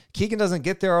miss. Keegan doesn't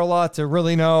get there a lot to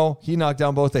really know. He knocked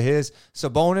down both of his.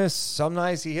 Sabonis, some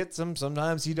nights he hits them,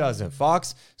 sometimes he doesn't.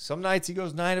 Fox, some nights he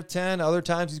goes 9 of 10, other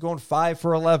times he's going 5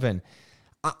 for 11.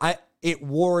 It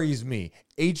worries me.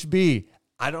 HB,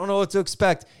 I don't know what to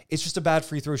expect. It's just a bad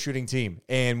free throw shooting team.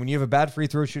 And when you have a bad free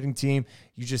throw shooting team,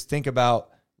 you just think about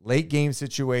late game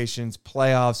situations,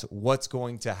 playoffs, what's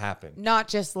going to happen. Not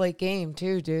just late game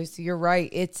too, Deuce. You're right.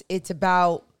 It's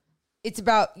about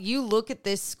you look at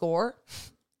this score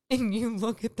and you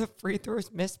look at the free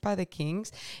throws missed by the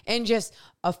Kings and just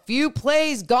a few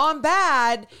plays gone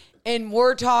bad, and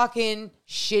we're talking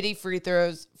shitty free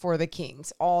throws for the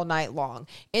Kings all night long.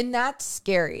 And that's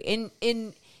scary.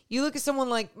 And you look at someone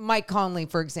like Mike Conley,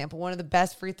 for example, one of the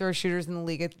best free throw shooters in the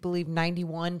league. I believe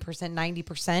 91%,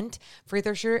 90% free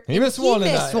throw shooter. He missed one.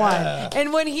 Yeah.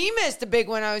 And when he missed a big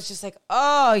one, I was just like,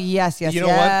 oh, yes. You know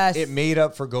what? It made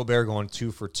up for Gobert going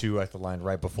 2 for 2 at the line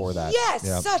right before that. Yes,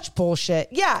 Yep. such bullshit.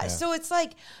 Yeah. So it's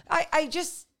like,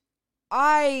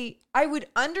 I would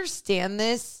understand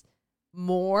this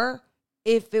more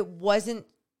if it wasn't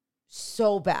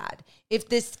so bad. If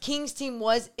this Kings team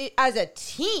was, as a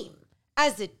team,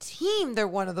 they're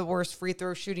one of the worst free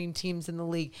throw shooting teams in the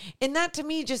league. And that to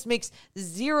me just makes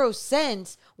zero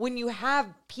sense when you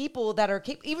have people that are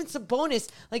even Sabonis,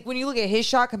 like when you look at his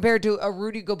shot compared to a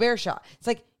Rudy Gobert shot, it's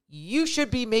like you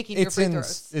should be making your free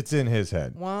throws. It's in his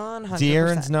head. 100%.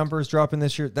 De'Aaron's numbers dropping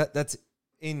this year. That's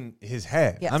in his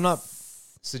head. Yes. I'm not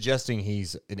suggesting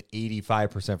he's an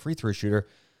 85% free throw shooter,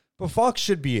 but Fox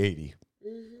should be 80.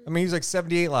 I mean, he's like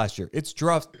 78 last year. It's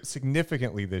dropped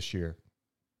significantly this year.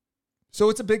 So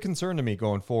it's a big concern to me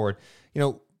going forward. You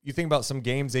know, you think about some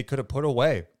games they could have put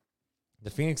away. The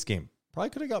Phoenix game, probably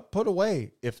could have got put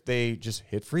away if they just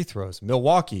hit free throws.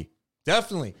 Milwaukee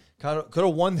definitely could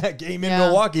have won that game in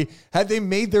Milwaukee had they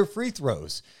made their free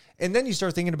throws. And then you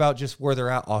start thinking about just where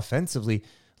they're at offensively.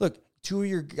 Look, two of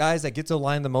your guys that get to the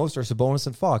line the most are Sabonis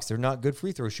and Fox. They're not good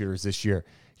free throw shooters this year.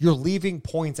 You're leaving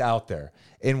points out there.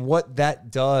 And what that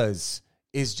does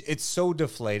is it's so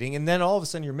deflating. And then all of a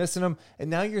sudden you're missing them. And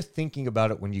now you're thinking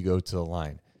about it when you go to the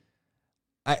line.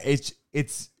 It's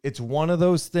one of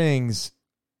those things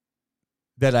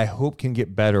that I hope can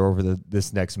get better over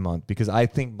this next month, because I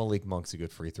think Malik Monk's a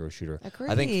good free throw shooter. Agreed.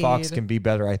 I think Fox can be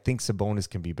better. I think Sabonis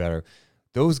can be better.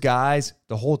 Those guys,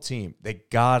 the whole team, they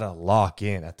gotta lock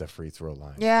in at the free throw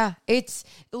line. Yeah,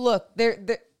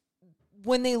 they're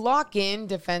when they lock in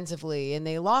defensively and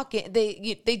they lock in,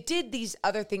 they did these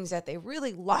other things that they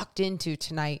really locked into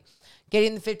tonight,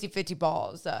 getting the 50-50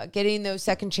 balls, getting those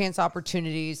second chance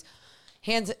opportunities,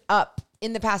 hands up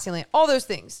in the passing lane, all those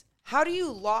things. How do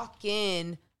you lock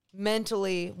in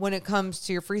mentally when it comes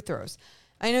to your free throws?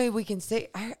 I know we can say,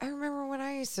 I remember when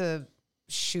I used to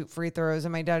shoot free throws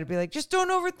and my dad would be like, just don't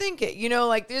overthink it. You know,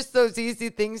 like just those easy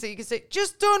things that you can say,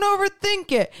 just don't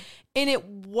overthink it. And it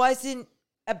wasn't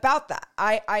about that.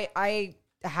 I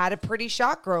had a pretty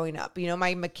shot growing up. You know,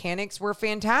 my mechanics were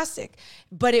fantastic,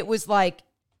 but it was like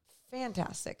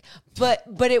fantastic. But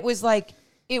it was like,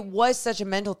 it was such a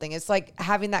mental thing. It's like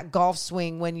having that golf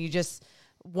swing when you just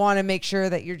want to make sure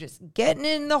that you're just getting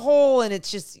in the hole and it's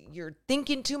just, you're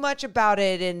thinking too much about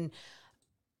it. And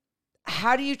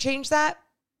how do you change that?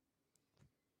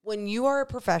 When you are a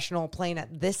professional playing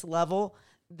at this level,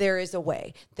 there is a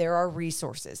way. There are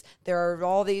resources. There are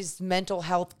all these mental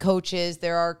health coaches.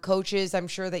 There are coaches, I'm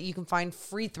sure that you can find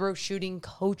free throw shooting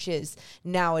coaches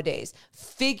nowadays.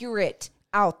 Figure it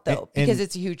out, though, because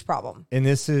it's a huge problem. And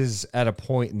this is at a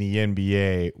point in the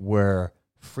NBA where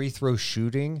free throw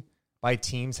shooting by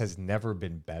teams has never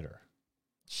been better.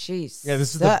 Jeez. Yeah,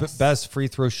 this is the best free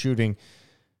throw shooting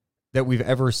that we've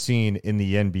ever seen in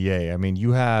the NBA. I mean,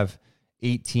 you have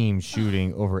 8 teams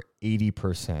shooting over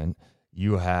 80%.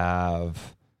 You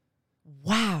have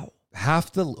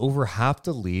over half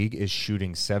the league is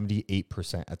shooting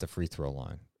 78% at the free throw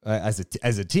line as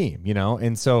a team, you know?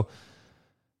 And so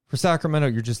for Sacramento,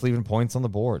 you're just leaving points on the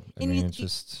board. I mean, it's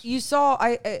just... You saw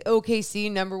OKC,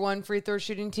 number 1 free throw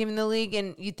shooting team in the league,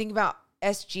 and you think about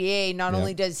SGA, not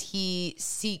only does he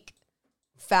seek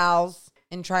fouls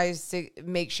and tries to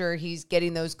make sure he's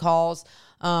getting those calls,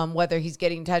 whether he's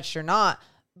getting touched or not,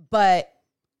 but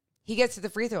he gets to the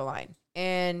free throw line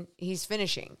and he's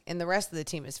finishing, and the rest of the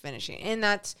team is finishing. And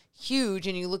that's huge.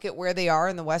 And you look at where they are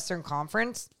in the Western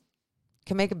Conference,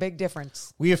 can make a big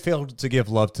difference. We have failed to give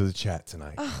love to the chat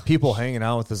tonight. People hanging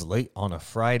out with us late on a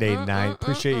Friday night.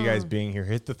 Appreciate you guys being here.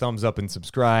 Hit the thumbs up and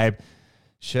subscribe.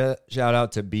 Shout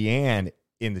out to Bian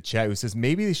in the chat who says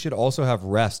maybe they should also have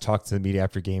refs talk to the media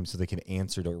after games so they can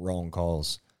answer the wrong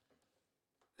calls.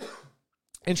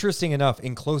 Interesting enough,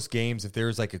 in close games, if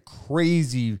there's like a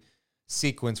crazy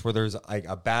sequence where there's like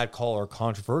a bad call or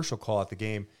controversial call at the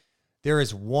game, there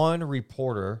is one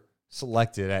reporter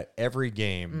selected at every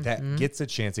game that gets a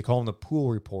chance. They call him the pool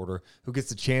reporter, who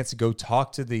gets a chance to go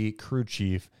talk to the crew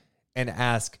chief and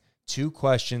ask 2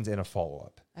 questions and a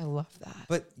follow-up. I love that.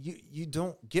 But you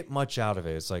don't get much out of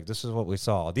it. It's like, this is what we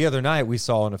saw. The other night, we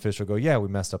saw an official go, yeah, we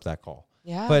messed up that call.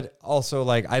 Yeah. But also,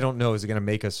 like, I don't know, is it going to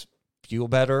make us feel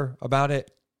better about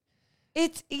it? They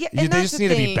just need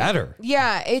to be better.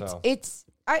 Yeah,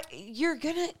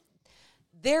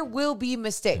 there will be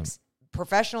mistakes.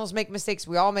 Professionals make mistakes.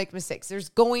 We all make mistakes. There's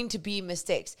going to be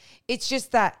mistakes. It's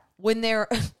just that when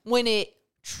it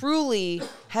truly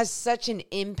has such an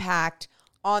impact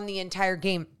on the entire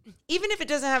game, even if it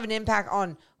doesn't have an impact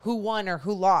on who won or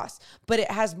who lost, but it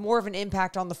has more of an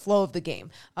impact on the flow of the game,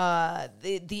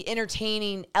 the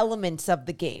entertaining elements of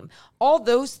the game. All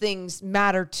those things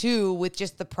matter too with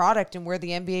just the product and where the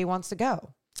NBA wants to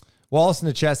go. Wallace in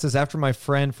the chat says, after my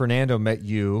friend Fernando met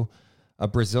you, a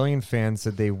Brazilian fan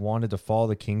said they wanted to follow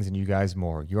the Kings and you guys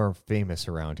more. You are famous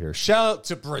around here. Shout out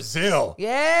to Brazil.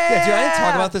 Yeah, dude, I didn't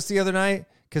talk about this the other night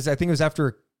because I think it was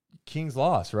after Kings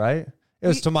lost, right? It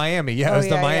was to Miami. Yeah, it was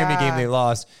the Miami game they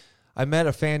lost. I met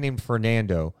a fan named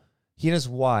Fernando. He and his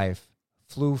wife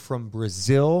flew from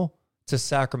Brazil to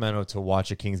Sacramento to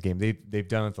watch a Kings game. They've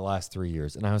done it the last 3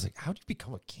 years. And I was like, how did you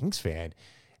become a Kings fan?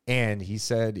 And he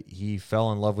said he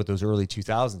fell in love with those early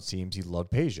 2000s teams. He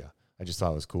loved Peja. I just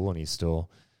thought it was cool, and he's still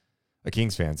a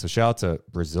Kings fan. So shout out to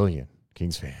Brazilian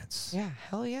Kings fans. Yeah,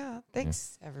 hell yeah.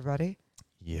 Thanks, everybody.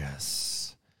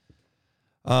 Yes.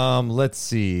 Let's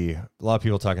see. A lot of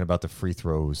people talking about the free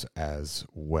throws as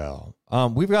well.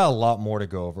 We've got a lot more to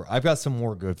go over. I've got some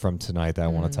more good from tonight that I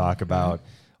want to talk about.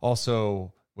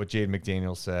 Also, what Jaden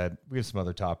McDaniel said. We have some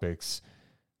other topics.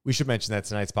 We should mention that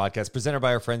tonight's podcast presented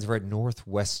by our friends over at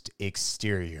Northwest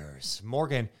Exteriors.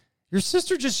 Morgan, your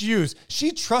sister just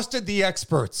she trusted the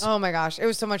experts. Oh my gosh, it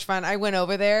was so much fun. I went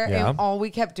over there and all we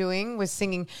kept doing was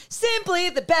singing Simply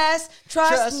the Best,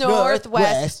 Trust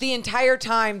Northwest the entire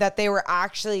time that they were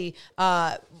actually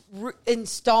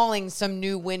installing some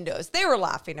new windows. They were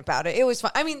laughing about it. It was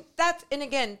fun. I mean,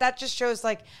 that just shows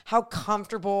like how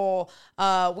comfortable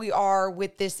we are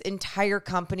with this entire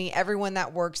company. Everyone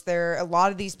that works there, a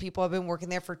lot of these people have been working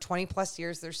there for 20 plus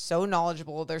years. They're so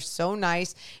knowledgeable. They're so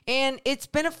nice. And it's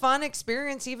been a fun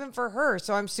experience even for her.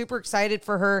 So I'm super excited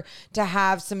for her to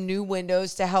have some new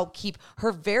windows to help keep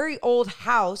her very old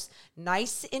house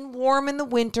nice and warm in the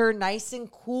winter, nice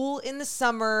and cool in the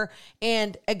summer.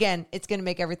 And again, it's going to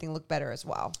make everything look better as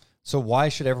well. So why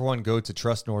should everyone go to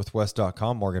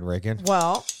trustnorthwest.com, Morgan Reagan?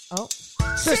 Well,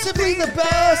 Simply the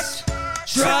best.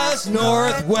 Trust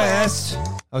Northwest.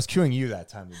 I was cueing you that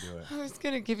time to do it. I was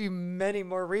going to give you many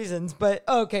more reasons, but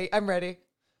okay, I'm ready.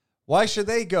 Why should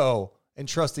they go and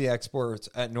trust the experts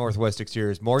at Northwest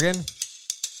Exteriors? Morgan?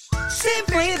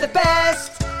 Simply the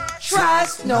best.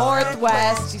 Trust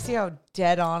Northwest. Do you see how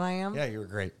dead on I am? Yeah, you were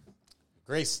great.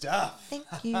 Great stuff. Thank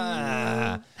you.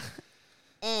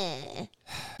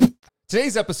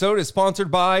 Today's episode is sponsored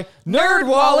by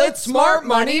NerdWallet's Smart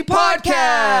Money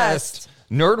Podcast.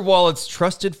 NerdWallet's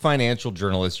trusted financial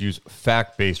journalists use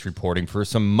fact-based reporting for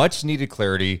some much-needed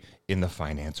clarity in the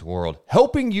finance world,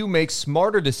 helping you make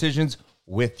smarter decisions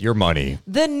with your money.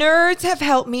 The nerds have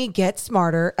helped me get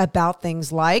smarter about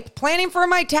things like planning for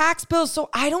my tax bill so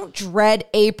I don't dread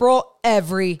April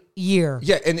every year.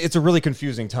 Yeah, and it's a really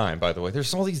confusing time, by the way.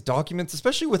 There's all these documents,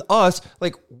 especially with us,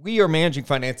 like we are managing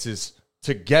finances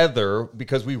together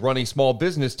because we run a small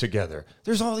business together.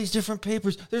 There's all these different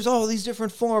papers. There's all these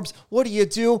different forms. What do?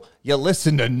 You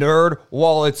listen to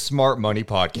NerdWallet's Smart Money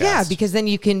Podcast. Yeah, because then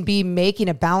you can be making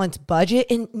a balanced budget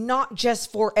and not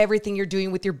just for everything you're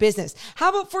doing with your business. How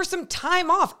about for some time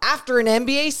off after an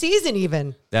NBA season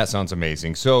even? That sounds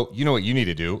amazing. So you know what you need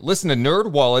to do? Listen to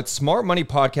NerdWallet's Smart Money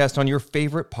Podcast on your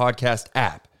favorite podcast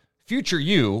app. Future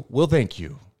you will thank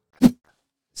you.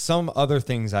 Some other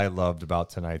things I loved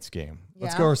about tonight's game.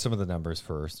 Let's go over some of the numbers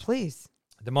first. Please.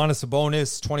 Domantas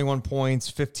Sabonis, 21 points,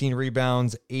 15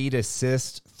 rebounds, 8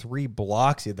 assists, 3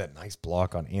 blocks. He had that nice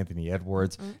block on Anthony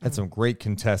Edwards. Had some great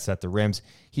contests at the rims.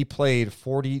 He played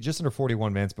just under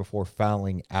 41 minutes before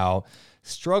fouling out.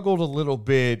 Struggled a little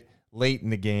bit late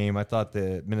in the game. I thought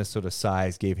the Minnesota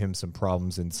size gave him some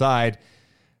problems inside.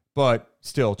 But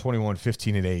still, 21,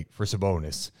 15, and 8 for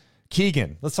Sabonis.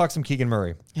 Keegan. Let's talk some Keegan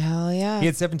Murray. Hell yeah. He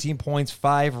had 17 points,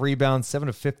 5 rebounds, 7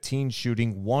 of 15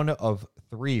 shooting, 1 of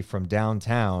 3 from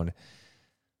downtown.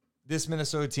 This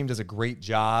Minnesota team does a great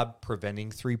job preventing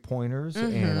three-pointers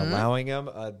and allowing them.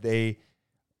 They,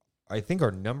 I think,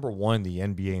 are number 1 in the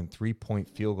NBA in three-point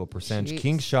field goal percentage. Jeez.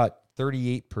 Kings shot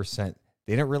 38%.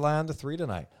 They didn't rely on the three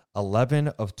tonight. 11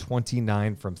 of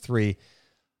 29 from 3.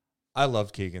 I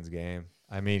loved Keegan's game.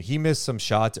 I mean, he missed some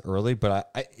shots early,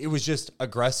 but it was just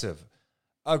aggressive.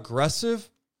 Aggressive,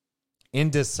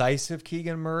 indecisive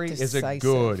Keegan Murray is a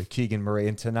good Keegan Murray.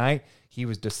 And tonight, he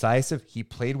was decisive. He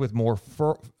played with more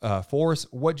force.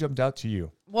 What jumped out to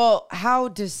you? Well, how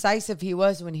decisive he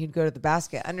was when he'd go to the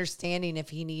basket, understanding if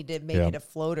he needed to make it a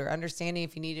floater, understanding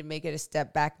if he needed to make it a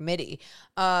step back midi.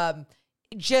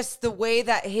 Just the way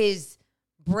that his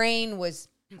brain was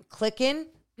clicking.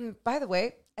 By the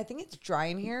way, I think it's dry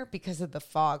in here because of the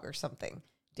fog or something.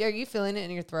 Are you feeling it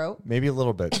in your throat? Maybe a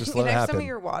little bit. Just Can let I it have happen. some of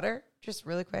your water? Just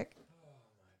really quick. Oh, my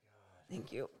God.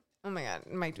 Thank you. Oh, my God.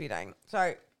 I might be dying.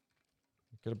 Sorry.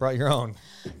 Could have brought your own.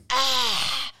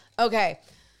 Okay.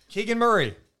 Keegan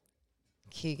Murray.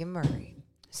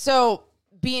 So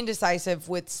being decisive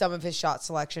with some of his shot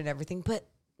selection and everything, but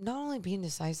not only being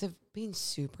decisive, being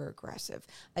super aggressive,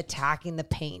 attacking the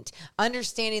paint,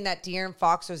 understanding that De'Aaron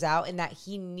Fox was out and that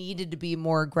he needed to be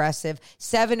more aggressive,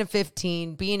 7 of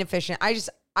 15, being efficient.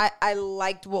 I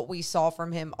liked what we saw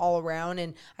from him all around.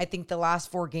 And I think the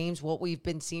last 4 games, what we've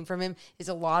been seeing from him is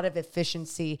a lot of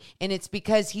efficiency. And it's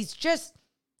because he's just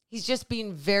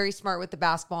being very smart with the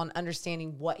basketball and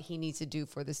understanding what he needs to do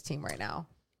for this team right now.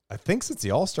 I think since the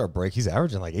All-Star break, he's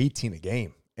averaging like 18 a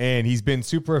game. And he's been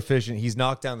super efficient. He's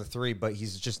knocked down the 3, but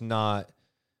he's just not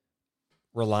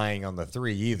relying on the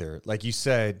 3 either. Like you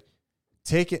said,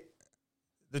 take it.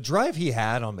 The drive he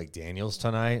had on McDaniels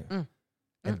tonight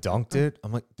and dunked it,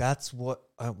 I'm like, that's what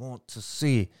I want to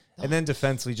see. And then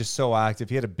defensively, just so active.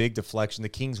 He had a big deflection. The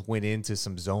Kings went into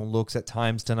some zone looks at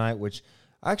times tonight, which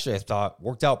actually I thought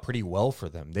worked out pretty well for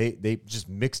them. They just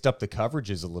mixed up the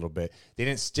coverages a little bit. They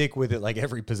didn't stick with it like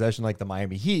every possession like the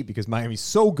Miami Heat because Miami's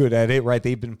so good at it, right?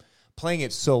 They've been playing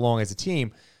it so long as a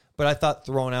team. But I thought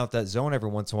throwing out that zone every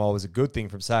once in a while was a good thing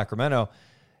from Sacramento.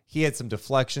 He had some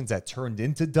deflections that turned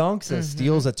into dunks and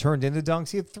steals that turned into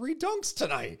dunks. He had 3 dunks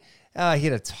tonight. He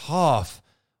had a tough,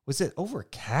 was it over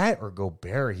Cat or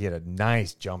Gobert? He had a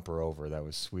nice jumper over that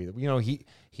was sweet. You know,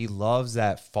 he loves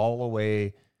that fall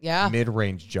away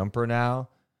mid-range jumper now.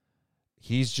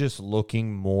 He's just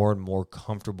looking more and more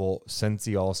comfortable since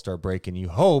the All-Star break, and you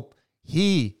hope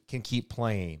he can keep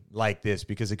playing like this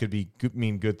because it could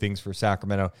mean good things for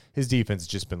Sacramento. His defense has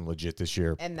just been legit this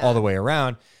year all the way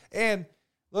around. And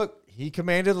look, he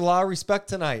commanded a lot of respect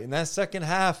tonight. In that second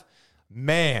half,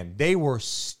 man, they were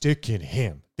sticking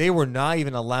him. They were not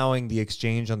even allowing the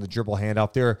exchange on the dribble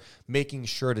handoff. They're making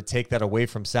sure to take that away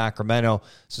from Sacramento.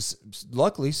 So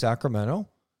luckily, Sacramento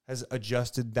has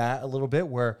adjusted that a little bit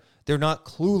where they're not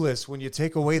clueless when you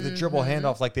take away the dribble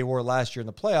handoff like they were last year in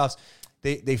the playoffs.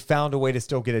 They found a way to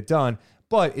still get it done.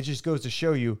 But it just goes to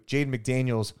show you, Jaden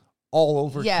McDaniels all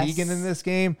over Keegan in this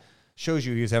game. Shows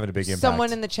you he was having a big impact.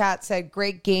 Someone in the chat said,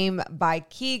 great game by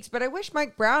Keegs, but I wish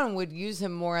Mike Brown would use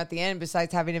him more at the end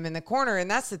besides having him in the corner. And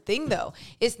that's the thing, though.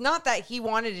 It's not that he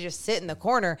wanted to just sit in the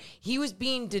corner. He was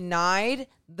being denied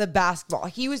the basketball.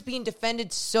 He was being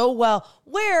defended so well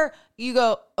where you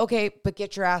go, okay, but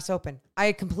get your ass open.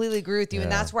 I completely agree with you. Yeah.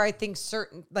 And that's where I think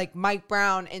certain, like Mike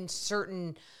Brown and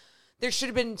certain, there should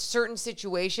have been certain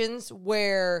situations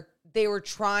where they were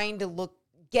trying to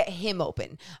get him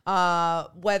open,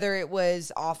 whether it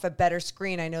was off a better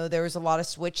screen. I know there was a lot of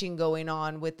switching going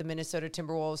on with the Minnesota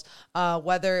Timberwolves,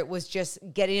 whether it was just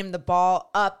getting him the ball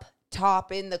up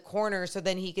top in the corner so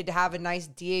then he could have a nice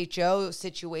DHO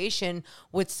situation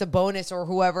with Sabonis or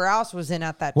whoever else was in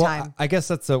at that time. I guess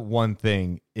that's the one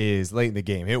thing is late in the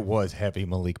game, it was heavy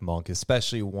Malik Monk,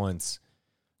 especially once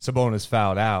Sabonis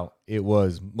fouled out. It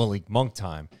was Malik Monk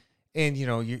time. And, you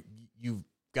know, you've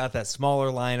got that smaller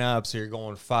lineup, so you're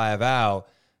going 5 out.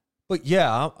 But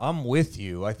yeah, I'm with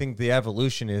you. I think the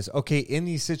evolution is, okay, in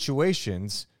these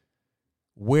situations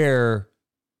where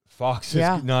Fox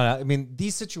is not out, I mean,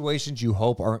 these situations you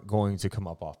hope aren't going to come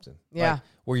up often. Yeah. Right?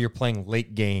 Where you're playing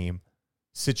late game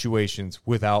situations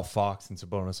without Fox and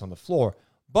Sabonis on the floor.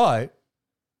 But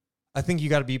I think you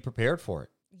got to be prepared for it.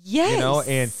 Yes. You know,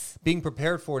 and being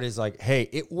prepared for it is like, hey,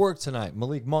 it worked tonight.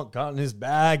 Malik Monk got in his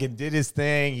bag and did his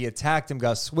thing. He attacked him,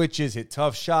 got switches, hit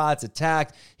tough shots,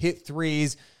 attacked, hit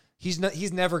threes. He's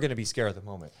never going to be scared at the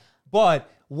moment. But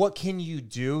what can you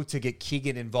do to get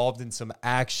Keegan involved in some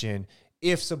action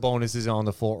if Sabonis is on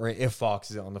the floor or if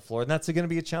Fox is on the floor? And that's going to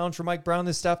be a challenge for Mike Brown and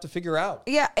his staff to figure out.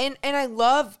 Yeah, and I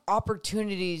love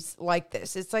opportunities like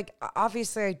this. It's like,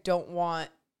 obviously, I don't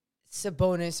want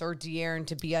Sabonis or De'Aaron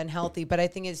to be unhealthy, but I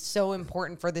think it's so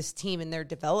important for this team and their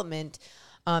development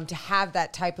to have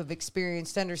that type of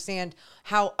experience, to understand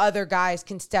how other guys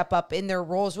can step up in their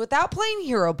roles without playing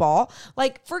hero ball.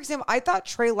 Like, for example, I thought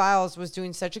Trey Lyles was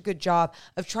doing such a good job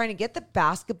of trying to get the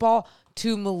basketball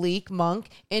to Malik Monk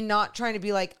and not trying to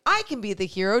be like, I can be the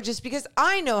hero just because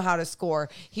I know how to score.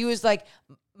 He was like,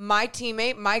 my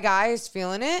teammate, my guy is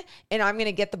feeling it, and I'm going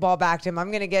to get the ball back to him. I'm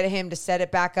going to get him to set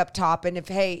it back up top. And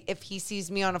if he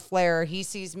sees me on a flare, he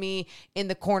sees me in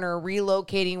the corner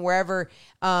relocating wherever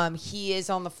he is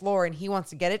on the floor and he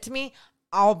wants to get it to me,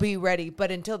 I'll be ready.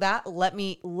 But until that, let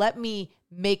me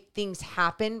make things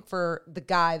happen for the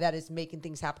guy that is making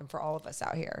things happen for all of us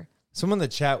out here. Someone in the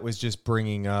chat was just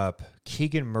bringing up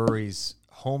Keegan Murray's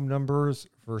home numbers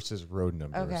versus road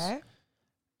numbers. Okay.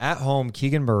 At home,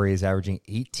 Keegan Murray is averaging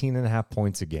 18.5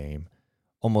 points a game,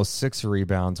 almost 6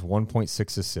 rebounds,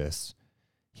 1.6 assists.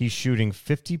 He's shooting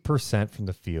 50% from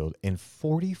the field and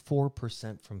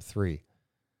 44% from 3.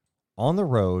 On the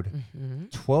road,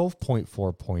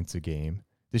 12.4 points a game.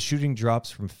 The shooting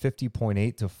drops from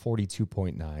 50.8 to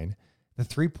 42.9. The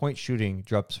three-point shooting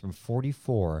drops from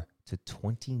 44 to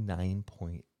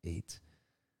 29.8.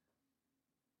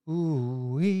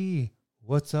 Ooh-wee,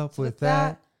 what's up with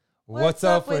that? What's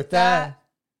up with that?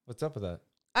 What's up with that?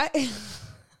 I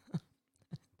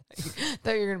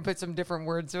thought you were going to put some different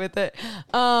words with it.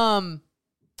 I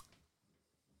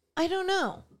don't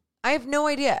know. I have no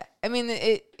idea. I mean,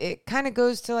 it kind of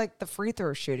goes to like the free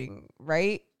throw shooting,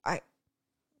 right? I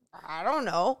don't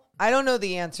know. I don't know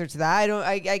the answer to that.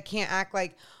 I can't act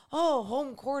like, oh,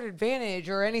 home court advantage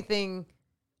or anything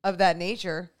of that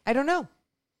nature. I don't know.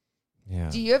 Yeah.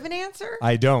 Do you have an answer?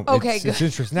 I don't. Okay, It's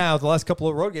interesting. Now, the last couple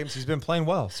of road games, he's been playing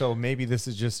well. So maybe this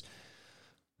is just,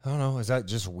 I don't know, is that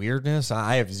just weirdness?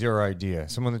 I have zero idea.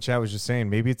 Someone in the chat was just saying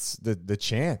maybe it's the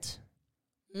chant.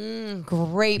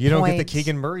 Great You don't point. get the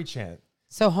Keegan Murray chant.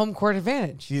 So home court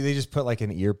advantage. They just put like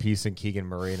an earpiece in Keegan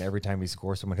Murray, and every time he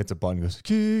scores, someone hits a button and goes,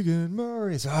 Keegan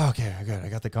Murray. It's, oh, okay, I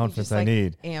got the confidence Just, I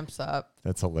need. Amps up.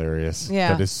 That's hilarious.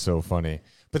 Yeah. That is so funny.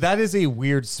 But that is a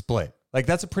weird split. Like,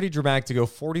 that's a pretty dramatic to go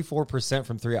 44%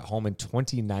 from three at home and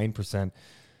 29%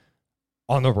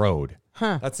 on the road.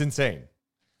 Huh. That's insane.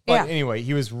 But Yeah. anyway,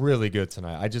 he was really good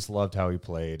tonight. I just loved how he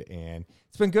played. And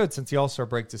it's been good since the All-Star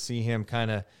break to see him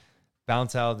kind of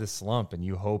bounce out of this slump. And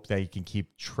you hope that he can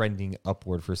keep trending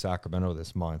upward for Sacramento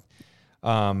this month.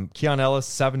 Keon Ellis,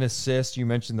 7 assists. You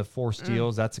mentioned the 4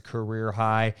 steals. That's a career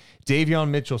high. Davion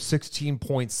Mitchell, 16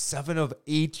 points, 7 of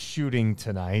 8 shooting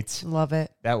tonight. Love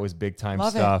it. That was big time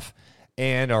Love stuff.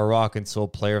 And our rock and soul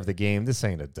player of the game. This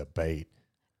ain't a debate.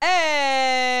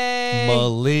 Hey.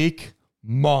 Malik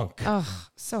Monk. Oh,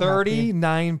 so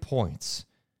 39 points.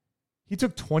 He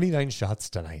took 29 shots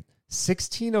tonight.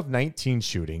 16 of 19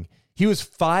 shooting. He was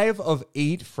 5 of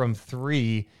 8 from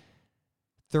 3.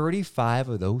 35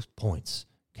 of those points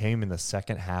came in the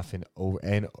second half and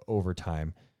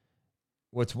overtime.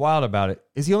 What's wild about it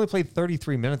is he only played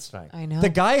 33 minutes tonight. I know. The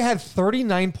guy had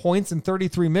 39 points in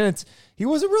 33 minutes. He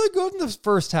wasn't really good in the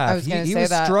first half. I was gonna he say was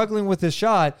that. struggling with his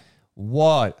shot.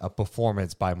 What a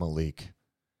performance by Malik.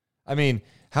 I mean,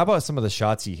 how about some of the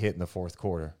shots he hit in the fourth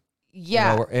quarter?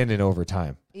 Yeah. And in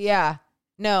overtime. Yeah.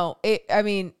 No,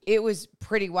 it was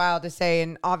pretty wild to say.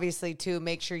 And obviously, too,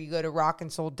 make sure you go to Rock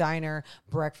and Soul Diner,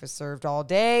 breakfast served all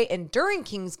day. And during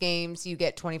Kings games, you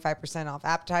get 25% off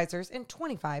appetizers and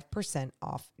 25%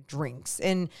 off drinks.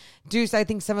 And Deuce, I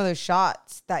think some of those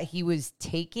shots that he was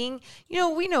taking,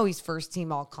 we know he's first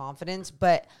team all confidence,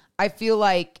 but I feel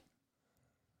like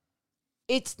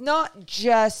it's not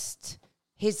just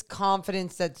his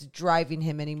confidence that's driving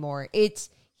him anymore. It's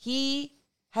he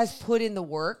has put in the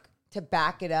work to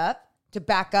back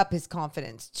up his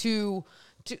confidence, to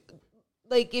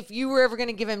like, if you were ever going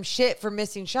to give him shit for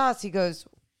missing shots, he goes,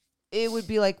 it would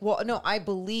be like, well, no, I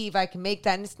believe I can make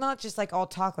that. And it's not just like all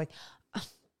talk, like,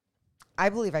 I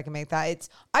believe I can make that.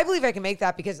 I believe I can make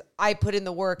that because I put in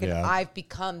the work and I've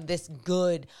become this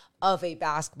good of a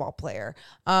basketball player.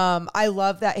 I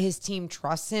love that his team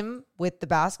trusts him with the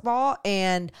basketball,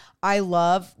 and I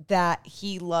love that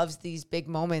he loves these big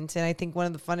moments. And I think one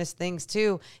of the funnest things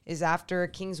too is after a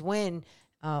Kings win,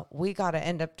 we got to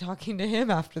end up talking to him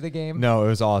after the game. No, it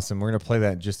was awesome. We're going to play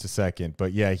that in just a second.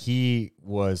 But yeah, he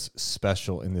was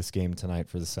special in this game tonight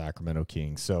for the Sacramento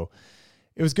Kings. So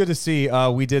it was good to see.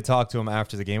 We did talk to him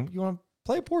after the game. You want to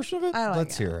play a portion of it?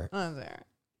 Let's hear it. Let's hear it.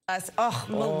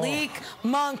 Malik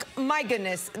Monk, my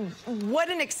goodness, what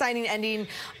an exciting ending.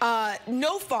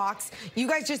 No Fox, you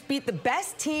guys just beat the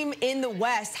best team in the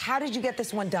West. How did you get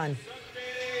this one done?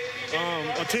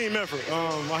 A team effort.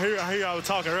 I hear I was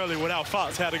talking earlier, without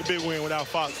Fox, had a big win without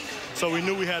Fox. So we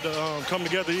knew we had to come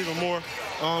together even more.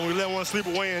 We let one sleep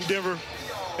away in Denver,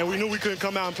 and we knew we couldn't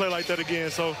come out and play like that again.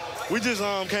 So we just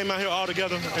came out here all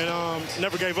together and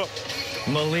never gave up.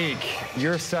 Malik,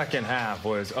 your second half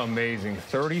was amazing.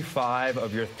 35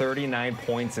 of your 39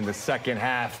 points in the second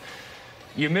half.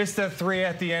 You missed a 3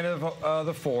 at the end of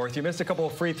the fourth. You missed a couple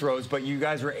of free throws, but you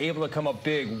guys were able to come up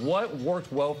big. What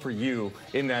worked well for you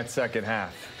in that second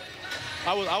half?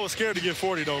 I was scared to get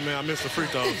 40, though, man. I missed the free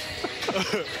throws.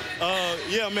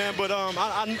 Yeah, man, but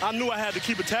I knew I had to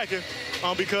keep attacking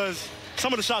because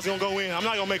some of the shots are going to go in. I'm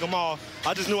not going to make them all.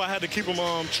 I just knew I had to keep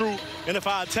them true. And if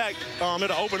I attack,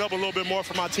 it'll open up a little bit more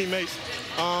for my teammates.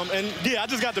 And, yeah, I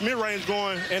just got the mid-range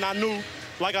going, and I knew,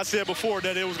 like I said before,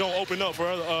 that it was going to open up for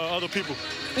other people.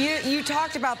 You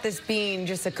talked about this being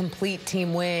just a complete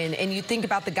team win, and you think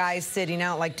about the guys sitting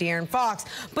out like De'Aaron Fox,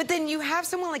 but then you have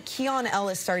someone like Keon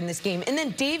Ellis starting this game, and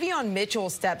then Davion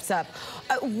Mitchell steps up.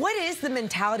 What is the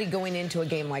mentality going into a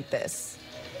game like this?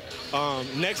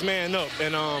 Next man up.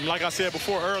 And like I said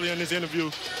before earlier in this interview,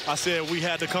 I said we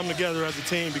had to come together as a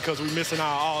team because we're missing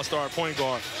our all-star point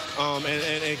guard.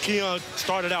 And Keon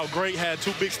started out great, had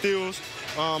 2 big steals.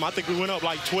 I think we went up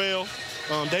like 12.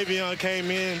 Davion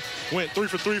came in, went 3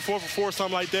 for 3, 4 for 4,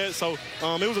 something like that. So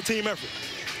it was a team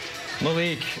effort.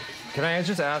 Malik, can I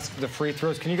just ask the free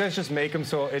throws? Can you guys just make them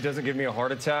so it doesn't give me a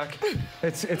heart attack?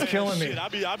 It's killing me. I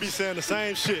be saying the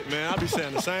same shit, man. I be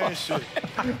saying the same shit.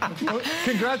 Well,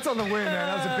 congrats on the win, man.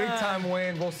 That was a big-time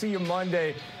win. We'll see you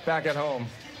Monday back at home.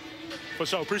 For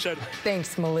sure. Appreciate it.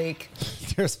 Thanks, Malik.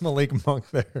 There's Malik Monk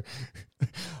there.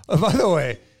 By the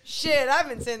way, Shit, I've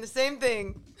been saying the same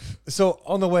thing. so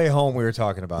on the way home, we were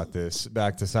talking about this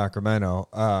back to Sacramento.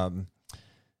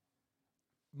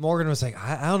 Morgan was like,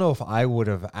 I don't know if I would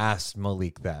have asked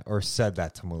Malik that or said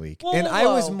that to Malik. Whoa, and whoa, I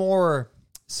was whoa. more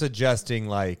suggesting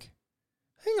like,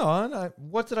 hang on,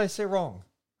 what did I say wrong?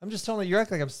 I'm just telling you, you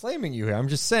act like I'm slamming you here. I'm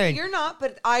just saying. You're not,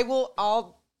 but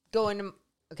I'll go into,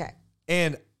 okay.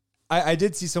 And I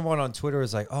did see someone on Twitter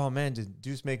was like, oh man, did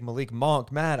Deuce make Malik Monk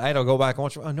mad? I had to go back and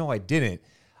watch. Oh no, I didn't.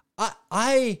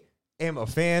 I am a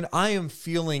fan. I am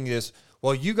feeling this.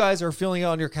 While you guys are feeling it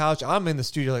on your couch, I'm in the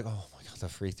studio like, oh my God, the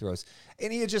free throws.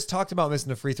 And he had just talked about missing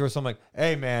the free throws. So I'm like,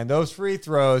 hey man, those free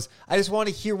throws. I just want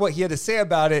to hear what he had to say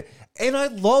about it. And I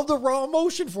love the raw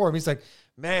emotion for him. He's like,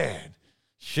 man,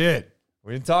 shit.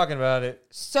 We've been talking about it.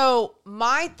 So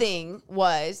my thing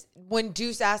was when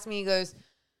Deuce asked me, he goes,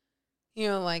 you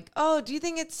know, like, oh, do you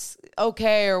think it's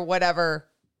okay or whatever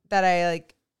that I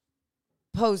like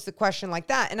pose the question like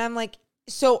that? And I'm like,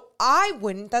 so I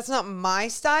wouldn't. That's not my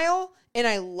style. And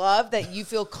I love that you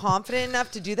feel confident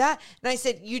enough to do that. And I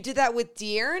said, you did that with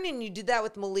De'Aaron and you did that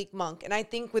with Malik Monk. And I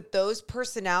think with those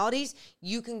personalities,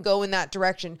 you can go in that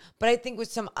direction. But I think with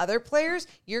some other players,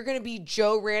 you're going to be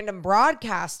Joe Random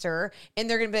Broadcaster and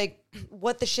they're going to be like,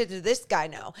 what the shit did this guy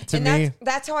know?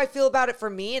 That's how I feel about it for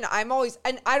me. And I'm always,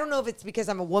 and I don't know if it's because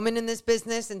I'm a woman in this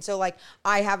business. And so like,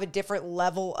 I have a different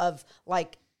level of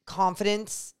like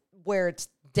confidence where it's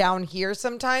down here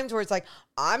sometimes where it's like,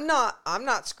 I'm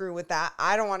not screwing with that.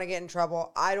 I don't want to get in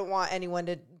trouble. I don't want anyone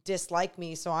to dislike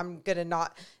me. So I'm going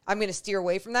to steer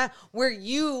away from that. Where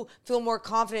you feel more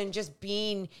confident in just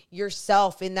being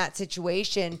yourself in that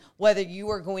situation, whether you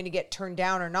are going to get turned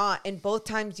down or not. And both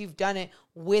times you've done it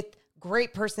with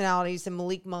great personalities in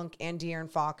Malik Monk and De'Aaron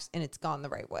Fox, and it's gone the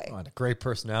right way. Oh, a great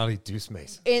personality, Deuce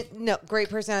Mason. Great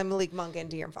personality, Malik Monk and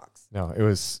De'Aaron Fox. No, it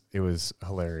was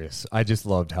hilarious. I just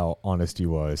loved how honest he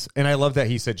was. And I love that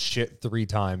he said shit 3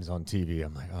 times on TV.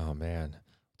 I'm like, oh man,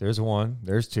 there's 1,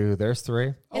 there's 2, there's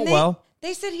 3.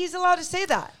 They said he's allowed to say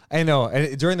that. I know.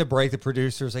 And during the break, the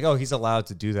producer was like, oh, he's allowed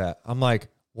to do that. I'm like,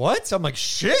 what? I'm like,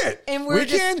 shit. And we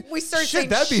started saying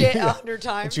shit 100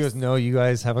 times. And she goes, no, you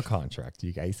guys have a contract.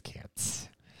 You guys can't.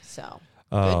 So,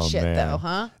 good shit though,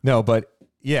 huh? No, but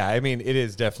yeah, I mean, it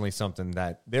is definitely something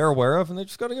that they're aware of and they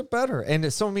just got to get better.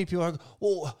 And so many people are like,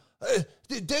 well,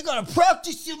 they got to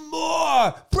practice it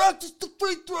more. Practice the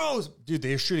free throws. Dude,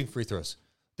 they're shooting free throws.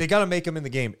 They got to make them in the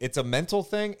game. It's a mental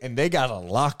thing and they got to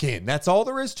lock in. That's all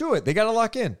there is to it. They got to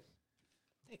lock in.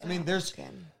 I mean,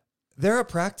 they're at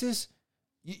practice.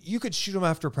 You could shoot them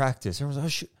after practice. Everyone's like, oh,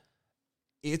 shoot.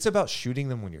 It's about shooting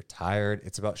them when you're tired.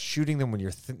 It's about shooting them when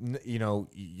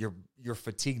you're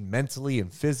fatigued mentally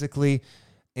and physically,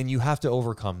 and you have to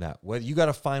overcome that. Whether you got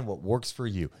to find what works for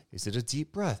you. Is it a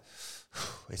deep breath?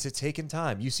 Is it taking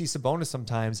time? You see Sabonis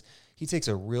sometimes. He takes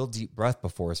a real deep breath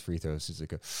before his free throws. He's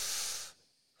like,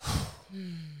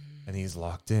 and he's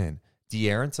locked in.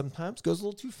 De'Aaron sometimes goes a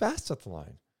little too fast at the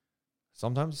line.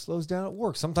 Sometimes it slows down at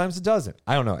work. Sometimes it doesn't.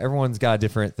 I don't know. Everyone's got a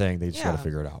different thing. They just got to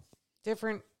figure it out.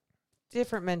 Different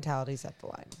mentalities at the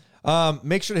line.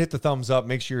 Make sure to hit the thumbs up.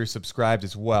 Make sure you're subscribed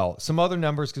as well. Some other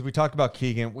numbers, because we talked about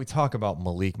Keegan. We talk about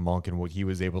Malik Monk and what he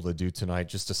was able to do tonight.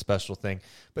 Just a special thing.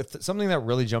 But something that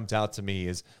really jumped out to me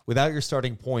is without your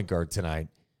starting point guard tonight,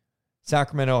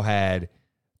 Sacramento had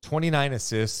 29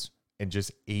 assists and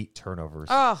just 8 turnovers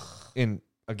in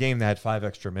a game that had 5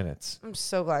 extra minutes. I'm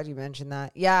so glad you mentioned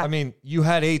that. Yeah. I mean, you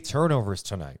had 8 turnovers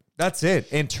tonight. That's it.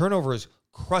 And turnovers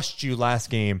crushed you last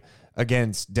game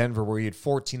against Denver, where you had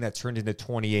 14 that turned into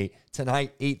 28.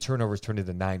 Tonight, 8 turnovers turned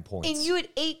into 9 points. And you had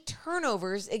 8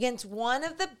 turnovers against one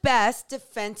of the best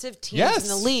defensive teams in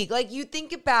the league. Like, you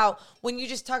think about when you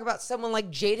just talk about someone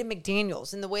like Jaden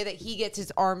McDaniels and the way that he gets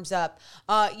his arms up.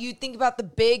 You think about the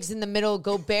bigs in the middle,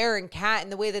 Gobert and Cat,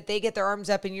 and the way that they get their arms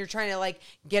up, and you're trying to, like,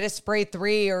 get a spray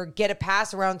 3 or get a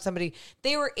pass around somebody.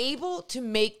 They were able to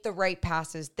make the right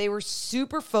passes. They were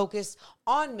super focused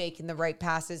on making the right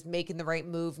passes, making the right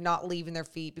move, not leaving their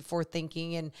feet before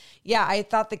thinking. And yeah, I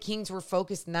thought the Kings were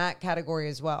focused in that category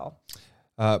as well.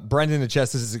 Brendan in the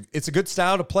chest says it's a good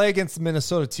style to play against the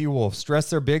Minnesota T-Wolves. Stress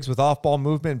their bigs with off-ball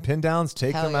movement and pin downs,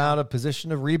 take them out of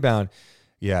position of rebound.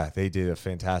 Yeah, they did a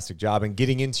fantastic job in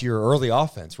getting into your early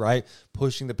offense, right?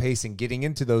 Pushing the pace and getting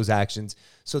into those actions.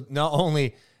 So not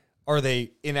only are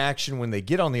they in action when they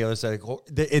get on the other side,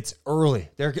 it's early.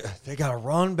 They got to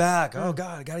run back. Oh,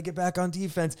 God, I got to get back on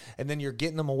defense. And then you're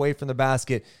getting them away from the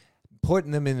basket,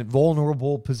 putting them in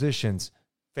vulnerable positions.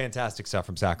 Fantastic stuff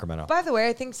from Sacramento. By the way,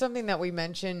 I think something that we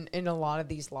mentioned in a lot of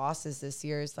these losses this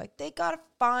year is like, they got to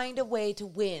find a way to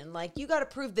win. Like, you got to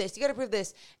prove this. You got to prove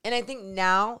this. And I think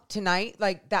now, tonight,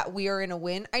 like that we are in a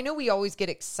win. I know we always get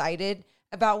excited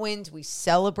about wins. We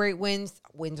celebrate wins.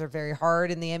 Wins are very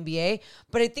hard in the NBA.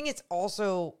 But I think it's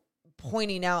also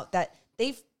pointing out that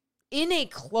they've, in a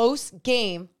close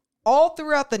game, all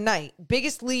throughout the night.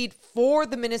 Biggest lead for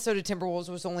the Minnesota Timberwolves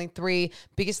was only 3.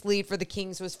 Biggest lead for the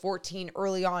Kings was 14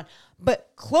 early on.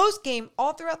 But close game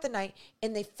all throughout the night,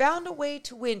 and they found a way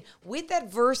to win with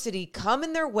adversity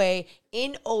coming their way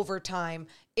in overtime.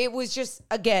 It was just,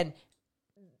 again,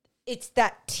 it's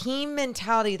that team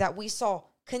mentality that we saw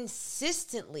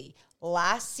consistently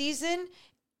last season.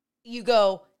 You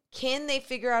go, can they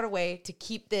figure out a way to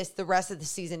keep this the rest of the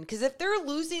season? Because if they're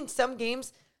losing some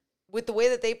games with the way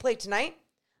that they played tonight,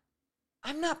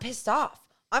 I'm not pissed off.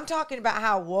 I'm talking about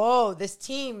how, whoa, this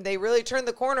team, they really turned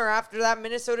the corner after that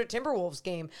Minnesota Timberwolves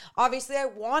game. Obviously, I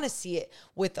want to see it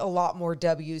with a lot more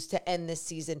W's to end this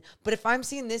season. But if I'm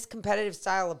seeing this competitive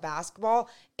style of basketball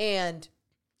and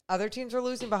other teams are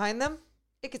losing behind them,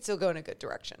 it could still go in a good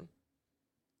direction.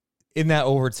 In that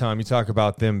overtime, you talk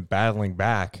about them battling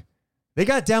back. They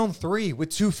got down 3 with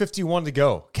 2:51 to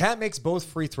go. Cat makes both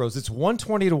free throws. It's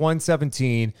 120 to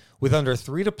 117 with under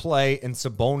 3 to play, and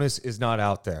Sabonis is not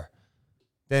out there.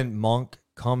 Then Monk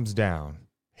comes down,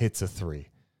 hits a 3.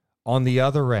 On the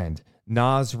other end,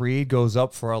 Naz Reid goes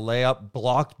up for a layup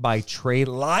blocked by Trey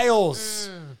Lyles.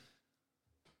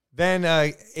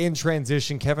 Then in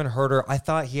transition, Kevin Huerter, I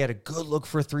thought he had a good look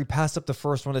for a 3, passed up the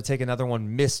first one to take another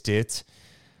one, missed it.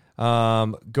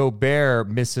 Gobert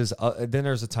misses, then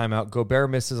there's a timeout. Gobert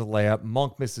misses a layup.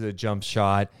 Monk misses a jump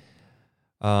shot.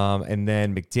 And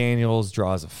then McDaniels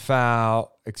draws a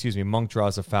foul. Monk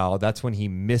draws a foul. That's when he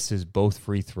misses both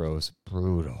free throws.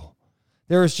 Brutal.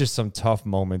 There was just some tough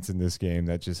moments in this game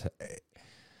that just,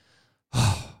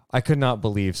 I could not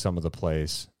believe some of the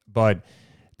plays. But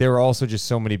there were also just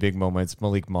so many big moments.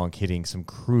 Malik Monk hitting some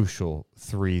crucial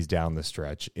threes down the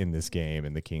stretch in this game,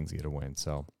 and the Kings get a win.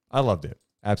 So I loved it.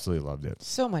 Absolutely loved it.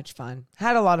 So much fun.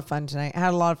 Had a lot of fun tonight.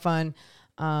 Had a lot of fun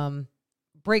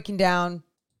breaking down.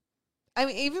 I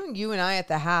mean, even you and I at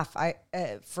the half,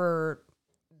 for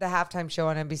the halftime show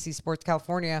on NBC Sports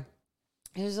California,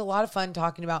 it was a lot of fun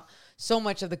talking about so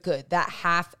much of the good. That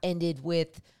half ended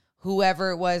with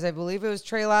whoever it was. I believe it was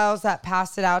Trey Lyles that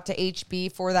passed it out to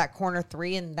HB for that corner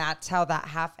 3, and that's how that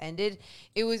half ended.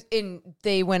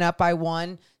 They went up by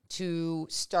 1 to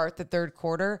start the third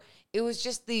quarter. It was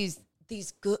just these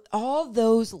good, all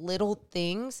those little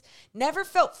things never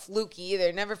felt fluky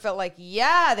either. Never felt like,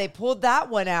 yeah, they pulled that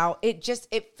one out.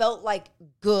 It felt like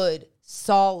good,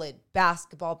 solid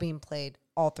basketball being played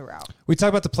all throughout. We talk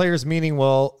about the players meeting.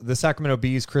 Well, the Sacramento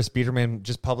Bees, Chris Biederman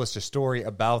just published a story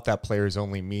about that players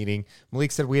only meeting.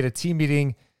 Malik said we had a team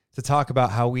meeting to talk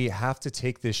about how we have to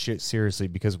take this shit seriously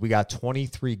because we got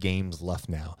 23 games left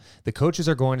now. The coaches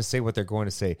are going to say what they're going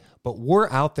to say, but we're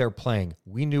out there playing.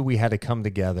 We knew we had to come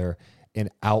together and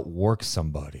outwork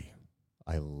somebody.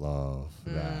 I love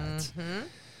that.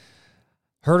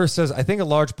 Huerter says, I think a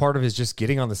large part of it is just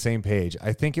getting on the same page.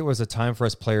 I think it was a time for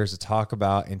us players to talk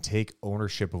about and take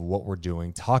ownership of what we're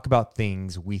doing, talk about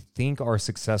things we think are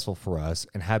successful for us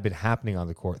and have been happening on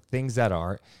the court, things that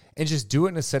aren't, and just do it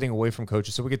in a setting away from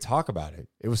coaches so we could talk about it.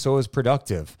 It was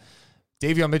productive.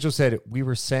 Davion Mitchell said, we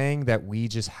were saying that we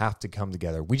just have to come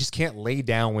together. We just can't lay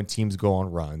down when teams go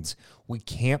on runs. We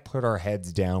can't put our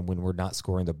heads down when we're not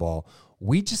scoring the ball.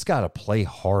 We just got to play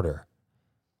harder.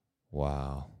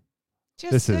 Wow.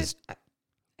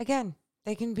 Again,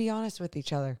 they can be honest with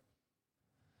each other.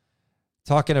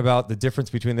 Talking about the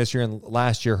difference between this year and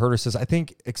last year, Huerter says, I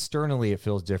think externally it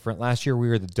feels different. Last year, we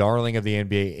were the darling of the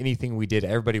NBA. Anything we did,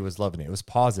 everybody was loving it. It was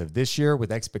positive. This year,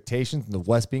 with expectations and the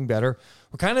West being better,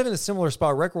 we're kind of in a similar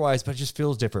spot record-wise, but it just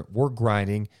feels different. We're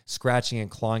grinding, scratching, and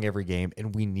clawing every game,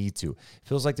 and we need to. It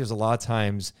feels like there's a lot of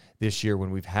times this year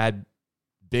when we've had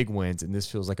big wins, and this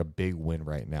feels like a big win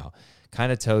right now.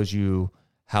 Kind of tells you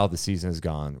how the season has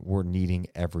gone. We're needing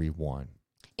every one.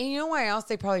 And you know why else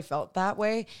they probably felt that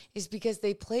way is because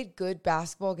they played good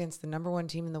basketball against the number 1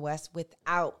 team in the West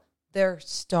without their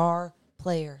star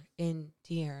player in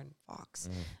De'Aaron Fox.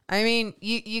 I mean,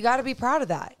 you got to be proud of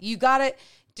that. You got to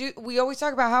do. We always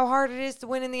talk about how hard it is to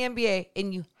win in the NBA,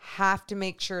 and you have to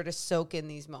make sure to soak in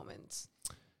these moments.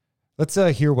 Let's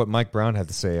hear what Mike Brown had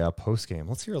to say post-game.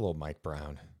 Let's hear a little Mike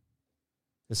Brown.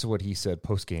 This is what he said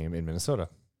post-game in Minnesota.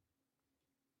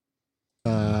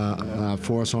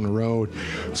 For us on the road,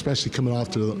 especially coming off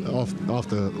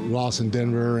the loss in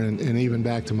Denver and even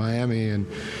back to Miami. And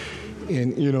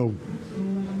you know,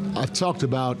 I've talked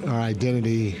about our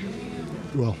identity,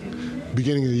 well,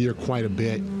 beginning of the year quite a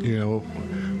bit. You know,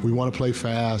 we want to play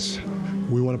fast,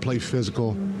 we want to play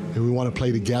physical, and we want to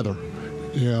play together.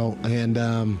 You know, and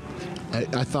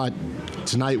I thought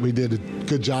tonight we did a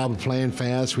good job of playing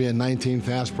fast. We had 19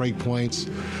 fast break points,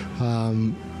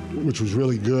 which was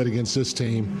really good against this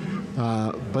team.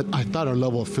 But I thought our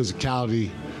level of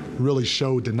physicality really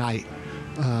showed tonight.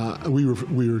 we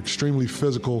were extremely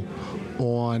physical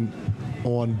on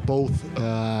both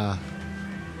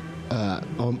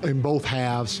in both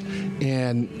halves,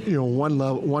 and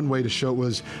one way to show it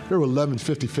was there were 11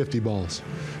 50-50 balls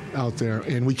out there,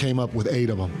 and we came up with 8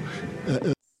 of them.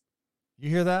 You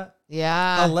hear that?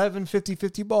 Yeah. 11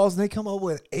 50-50 balls, and they come up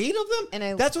with 8 of them?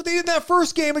 And that's what they did in that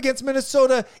first game against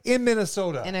Minnesota in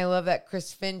Minnesota. And I love that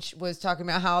Chris Finch was talking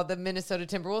about how the Minnesota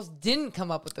Timberwolves didn't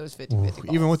come up with those 50-50 balls.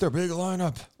 Even with their big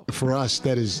lineup. For us,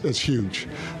 that's huge.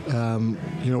 We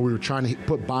were trying to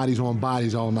put bodies on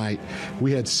bodies all night.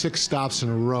 We had 6 stops in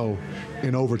a row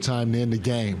in overtime to end the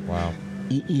game. Wow.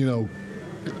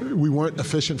 We weren't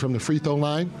efficient from the free throw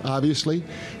line, obviously,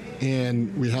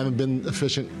 and we haven't been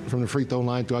efficient from the free throw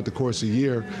line throughout the course of the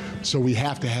year, so we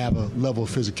have to have a level of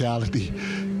physicality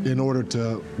in order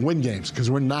to win games, because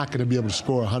we're not going to be able to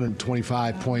score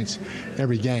 125 points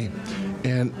every game.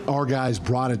 And our guys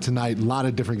brought it tonight. A lot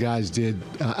of different guys did.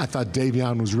 I thought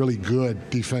Davion was really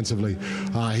good defensively.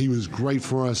 He was great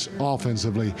for us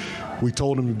offensively. We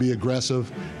told him to be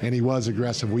aggressive, and he was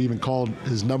aggressive. We even called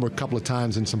his number a couple of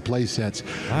times in some play sets.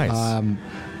 Nice.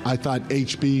 I thought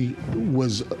HB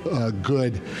was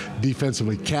good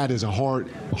defensively. Cat is a hard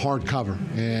cover,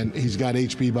 and he's got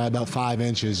HB by about 5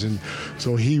 inches, and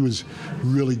so he was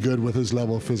really good with his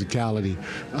level of physicality.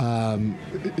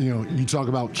 You talk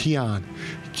about Keon.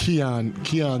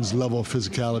 Keon's level of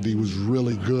physicality was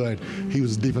really good. He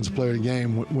was the defensive player of the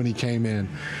game when he came in.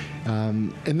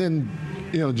 And then,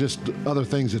 just other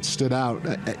things that stood out.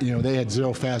 They had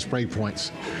 0 fast break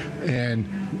points, and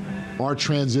our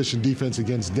transition defense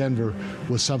against Denver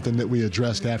was something that we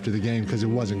addressed after the game because it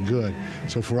wasn't good.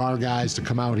 So for our guys to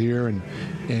come out here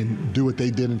and do what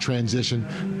they did in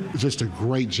transition, just a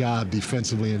great job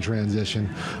defensively in transition.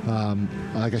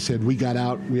 Like I said, we got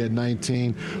out. We had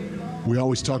 19. We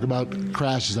always talk about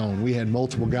crash zone. We had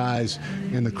multiple guys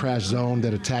in the crash zone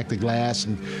that attacked the glass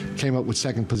and came up with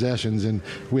second possessions, and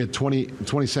we had 20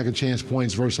 second chance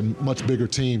points versus a much bigger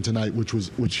team tonight, which was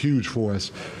huge for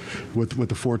us with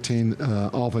the 14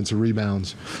 offensive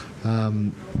rebounds.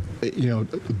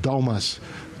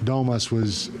 Domas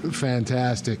was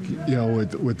fantastic,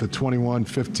 with the 21,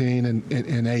 15,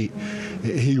 and 8.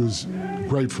 He was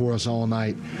great for us all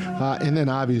night. And then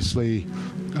obviously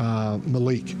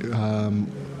Malik,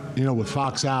 with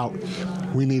Fox out,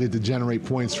 we needed to generate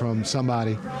points from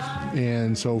somebody.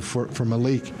 And so for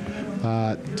Malik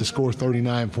to score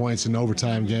 39 points in the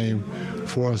overtime game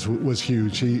for us was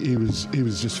huge. He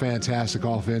was just fantastic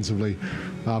offensively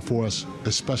for us,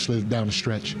 especially down the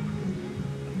stretch.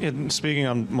 And speaking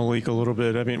on Malik a little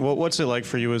bit, I mean, what's it like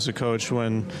for you as a coach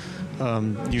when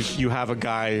you have a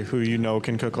guy who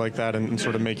can cook like that and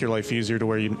sort of make your life easier to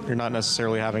where you're not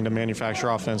necessarily having to manufacture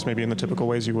offense maybe in the typical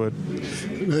ways you would?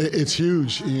 It's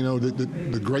huge.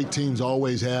 The great teams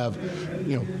always have,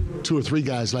 2 or 3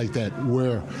 guys like that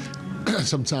where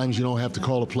sometimes you don't have to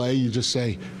call a play. You just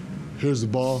say, here's the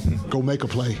ball, go make a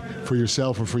play for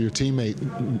yourself or for your teammates.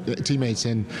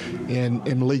 And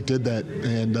Malik did that.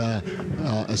 And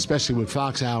especially with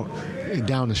Fox out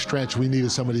down the stretch, we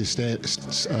needed somebody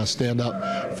to stand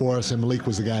up for us, and Malik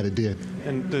was the guy that did.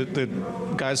 And the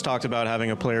guys talked about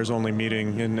having a players-only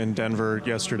meeting in Denver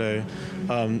yesterday.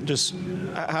 Just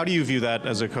how do you view that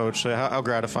as a coach? How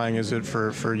gratifying is it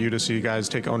for you to see guys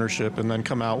take ownership and then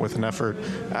come out with an effort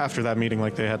after that meeting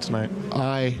like they had tonight?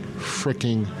 I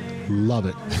freaking love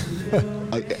it.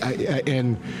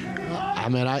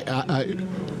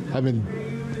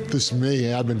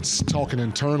 I've been talking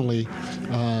internally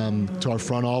to our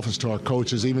front office, to our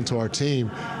coaches, even to our team.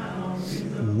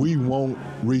 We won't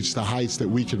reach the heights that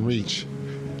we can reach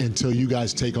until you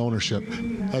guys take ownership.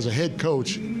 As a head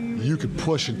coach, you could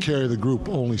push and carry the group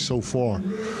only so far.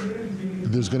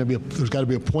 There's got to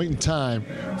be a point in time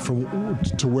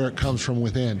to where it comes from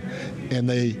within, and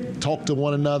they talk to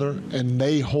one another and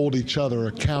they hold each other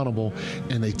accountable,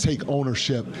 and they take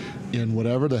ownership in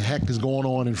whatever the heck is going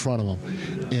on in front of them.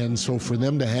 And so for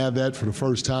them to have that for the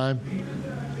first time,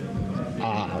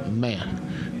 man,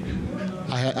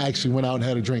 I actually went out and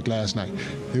had a drink last night.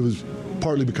 It was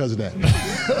partly because of that.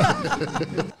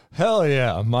 Hell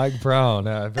yeah, Mike Brown.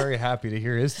 Very happy to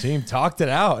hear his team talked it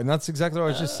out, and that's exactly what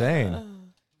I was just saying.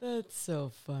 That's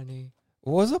so funny.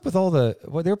 What was up with all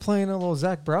they're playing a little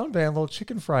Zach Brown band, a little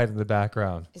Chicken Fried in the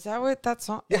background. Is that what that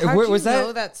song? Yeah, how did you was that,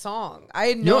 know that song? I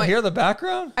had no You don't idea. hear the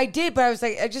background? I did, but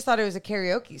I just thought it was a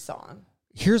karaoke song.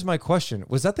 Here's my question.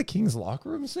 Was that the Kings locker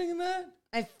room singing that?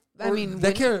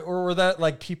 Or were that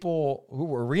like people who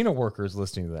were arena workers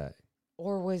listening to that?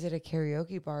 Or was it a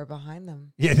karaoke bar behind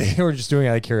them? Yeah, they were just doing it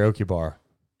at a karaoke bar.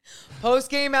 Post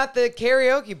game at the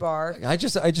karaoke bar. I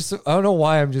don't know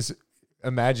why I'm just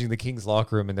imagining the Kings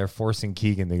locker room and they're forcing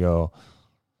Keegan to go,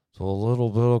 so a little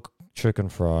bit of chicken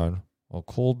fried, a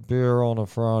cold beer on a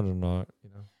Friday night.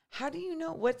 How do you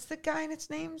know? What's the guy and its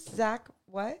name? Zach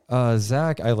what?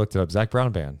 Zach, I looked it up. Zach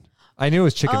Brown Band. I knew it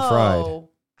was chicken fried.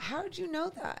 How did you know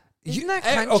that? Isn't that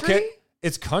country? Okay.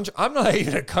 It's country. I'm not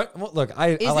even a country. Well, look,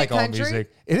 I like all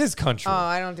music. It is country. Oh,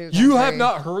 I don't do country. You have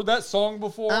not heard that song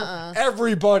before?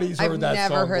 Everybody's heard that song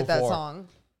I've never heard before. that song.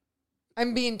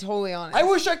 I'm being totally honest. I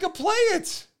wish I could play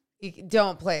it. You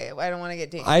don't play it. I don't want to get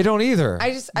dinged. I don't either.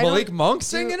 I Malik don't Monk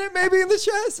singing it maybe in the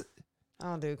chest. I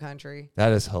don't do country.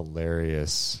 That is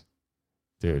hilarious.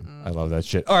 Dude, I love that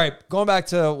shit. All right, going back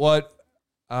to what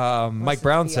Mike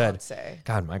Brown said.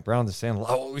 God, Mike Brown is saying a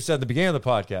lot of what we said at the beginning of the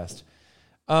podcast.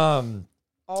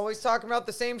 Always talking about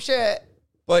the same shit.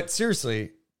 But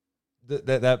seriously,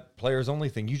 that players only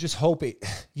thing, you just hope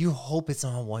it's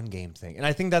not a one game thing. And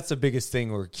I think that's the biggest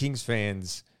thing where Kings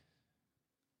fans,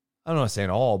 I'm not saying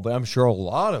all, but I'm sure a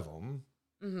lot of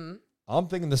them, I'm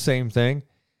thinking the same thing.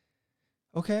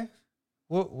 Okay,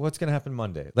 what's going to happen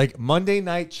Monday? Like Monday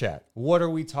night chat, what are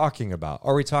we talking about?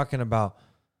 Are we talking about,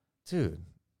 dude,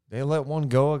 they let one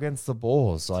go against the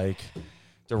Bulls, like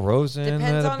DeRozan Depends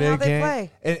had a on big how they game.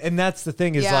 play. And that's the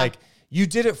thing is like, you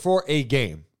did it for a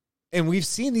game. And we've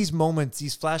seen these moments,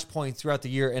 these flashpoints throughout the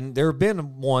year. And there have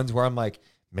been ones where I'm like,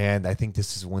 man, I think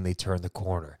this is when they turn the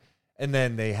corner. And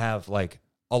then they have like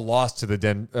a loss to the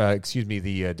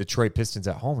Detroit Pistons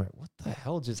at home. What the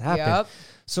hell just happened? Yep.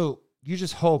 So you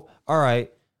just hope, all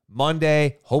right,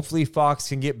 Monday, hopefully Fox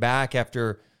can get back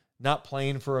after not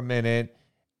playing for a minute.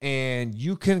 And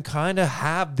you can kind of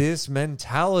have this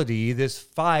mentality, this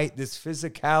fight, this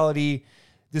physicality,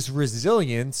 this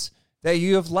resilience that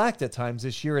you have lacked at times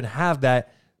this year and have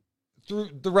that through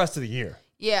the rest of the year.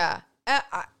 Yeah.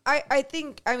 I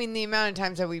think, I mean, the amount of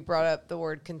times that we brought up the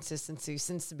word consistency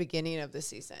since the beginning of the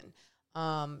season,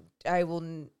 I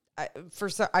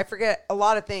forget a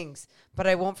lot of things, but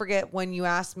I won't forget when you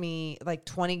asked me like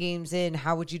 20 games in,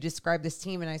 how would you describe this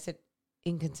team? And I said,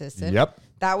 inconsistent. Yep.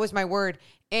 That was my word.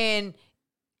 And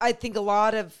I think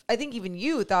even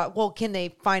you thought, well, can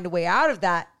they find a way out of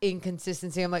that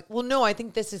inconsistency? I'm like, well, no, I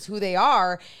think this is who they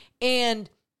are. And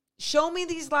show me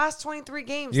these last 23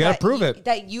 games. You got to prove it.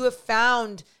 That you have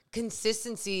found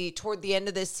consistency toward the end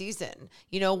of this season,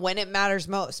 when it matters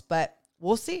most. But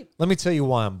we'll see. Let me tell you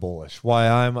why I'm bullish, why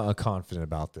I'm confident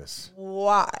about this.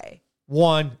 Why?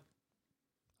 One,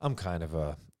 I'm kind of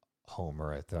a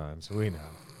homer at times. We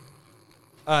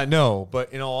know. No,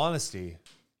 but in all honesty,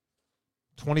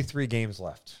 23 games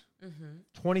left.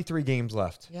 23 games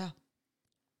left. Yeah.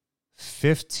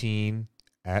 15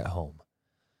 at home.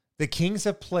 The Kings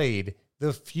have played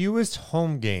the fewest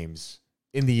home games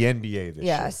in the NBA this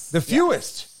year. The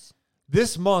fewest. Yes.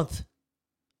 This month,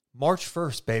 March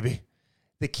 1st, baby.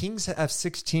 The Kings have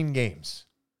 16 games.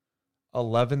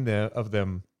 11 of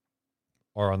them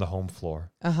are on the home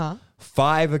floor.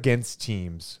 5 against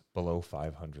teams below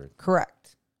 500.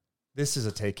 Correct. This is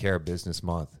a take care of business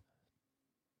month.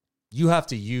 You have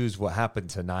to use what happened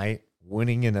tonight,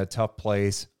 winning in a tough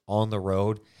place on the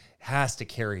road, has to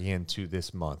carry into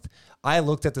this month. I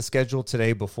looked at the schedule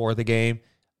today before the game.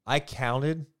 I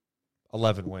counted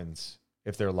 11 wins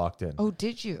if they're locked in. Oh,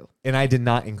 did you? And I did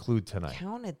not include tonight.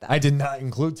 Counted that. I did not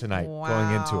include tonight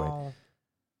going into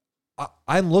it.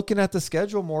 I'm looking at the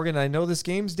schedule, Morgan. I know this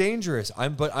game's dangerous.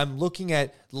 But I'm looking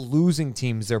at the losing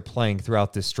teams they're playing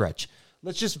throughout this stretch.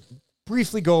 Let's just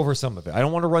briefly go over some of it. I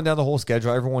don't want to run down the whole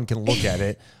schedule. Everyone can look at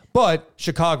it. But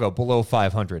Chicago, below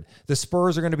 500. The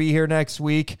Spurs are going to be here next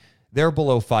week. They're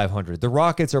below 500. The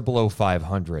Rockets are below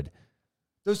 500.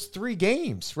 Those 3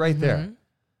 games right there.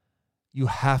 You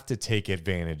have to take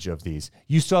advantage of these.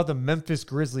 You saw the Memphis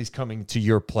Grizzlies coming to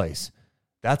your place.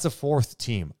 That's a 4th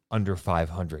team under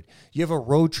 500. You have a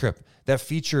road trip that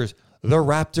features the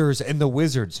Raptors and the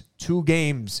Wizards. 2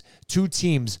 games, 2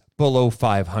 teams below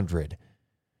 500.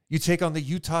 You take on the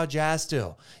Utah Jazz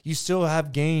still. You still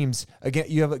have games. Again,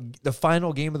 you have the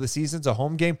final game of the season's a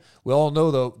home game. We all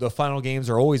know the final games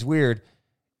are always weird.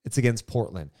 It's against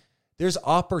Portland. There's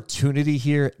opportunity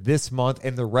here this month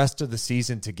and the rest of the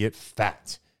season to get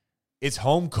fat. It's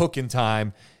home cooking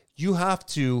time. You have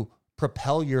to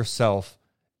propel yourself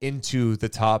into the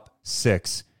top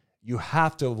 6. You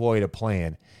have to avoid a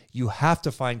plan. You have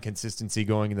to find consistency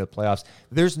going into the playoffs.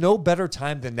 There's no better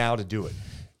time than now to do it.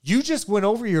 You just went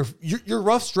over your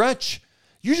rough stretch.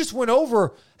 You just went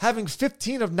over having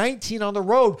 15 of 19 on the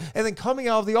road and then coming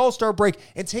out of the All-Star break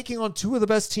and taking on 2 of the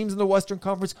best teams in the Western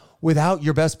Conference without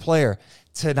your best player.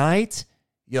 Tonight,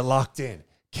 you locked in.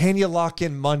 Can you lock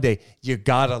in Monday? You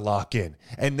got to lock in.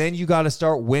 And then you got to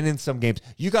start winning some games.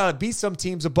 You got to beat some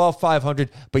teams above 500,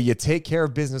 but you take care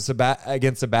of business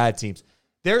against the bad teams.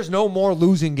 There's no more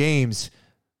losing games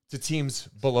to teams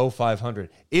below 500.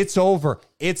 It's over.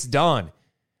 It's done.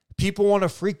 People want to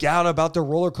freak out about the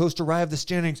roller coaster ride of the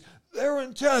standings. They're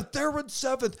in 10th. They're in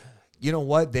 7th. You know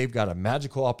what? They've got a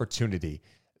magical opportunity.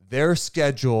 Their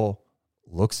schedule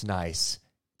looks nice.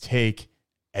 Take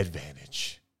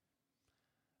advantage.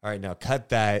 All right, now cut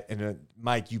that. And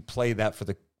Mike, you play that for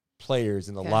the players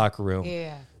in the locker room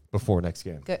before next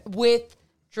game. Good. With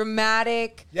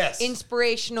dramatic, yes,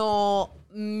 inspirational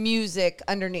music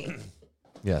underneath.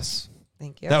 Yes.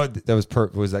 Thank you.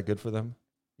 Was that good for them,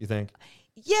 you think?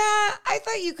 Yeah, I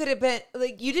thought you could have been,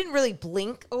 like, you didn't really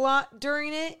blink a lot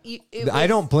during it. I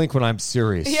don't blink when I'm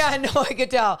serious. Yeah, no, I could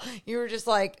tell. You were just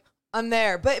like, I'm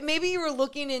there. But maybe you were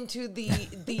looking into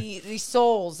the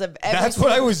souls of every That's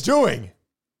what I was doing.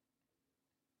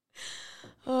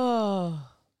 Oh,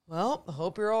 well, I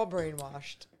hope you're all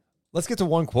brainwashed. Let's get to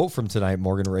one quote from tonight,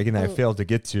 Morgan Reagan, that I failed to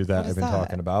get to that I've been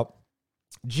talking about.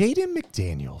 Jaden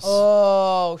McDaniels.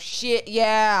 Oh, shit,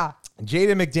 yeah.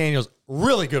 Jaden McDaniels,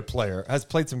 really good player, has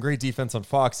played some great defense on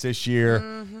Fox this year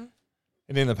and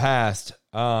in the past.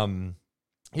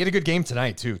 He had a good game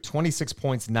tonight, too. 26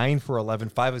 points, 9 for 11,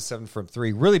 5 of 7 from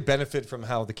 3. Really benefit from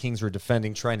how the Kings were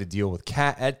defending, trying to deal with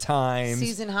Cat at times.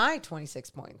 Season high,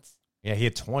 26 points. Yeah, he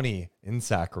had 20 in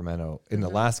Sacramento in the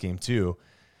last game, too.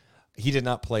 He did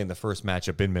not play in the first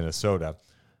matchup in Minnesota.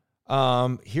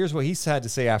 Here's what he had to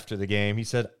say after the game. He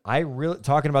said,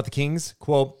 talking about the Kings,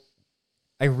 quote,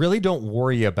 I really don't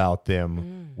worry about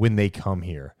them when they come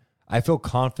here. I feel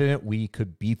confident we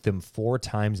could beat them 4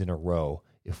 times in a row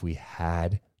if we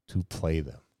had to play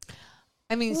them.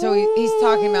 I mean, so he's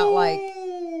talking about, like,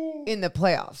 in the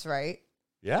playoffs, right?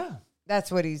 Yeah.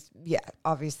 That's what he's,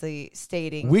 obviously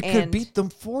stating. We could beat them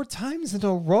 4 times in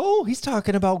a row? He's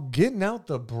talking about getting out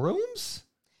the brooms?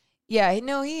 Yeah,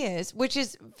 no, he is, which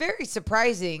is very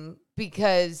surprising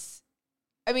because,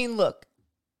 I mean, look,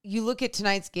 you look at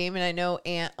tonight's game, and I know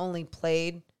Ant only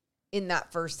played in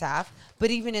that first half,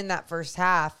 but even in that first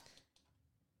half,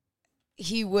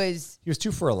 he was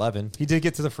 2 for 11. He did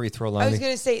get to the free throw line. I was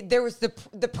going to say there was the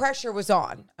pressure was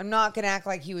on. I'm not going to act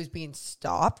like he was being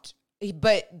stopped,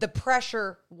 but the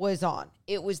pressure was on.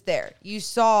 It was there. You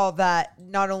saw that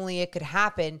not only it could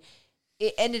happen,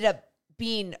 it ended up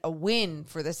being a win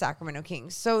for the Sacramento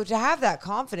Kings. So to have that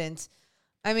confidence,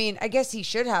 I mean, I guess he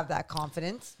should have that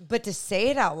confidence, but to say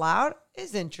it out loud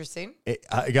is interesting.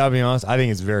 I gotta be honest, I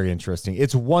think it's very interesting.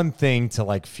 It's one thing to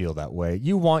like feel that way.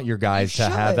 You want your guys to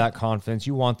have that confidence.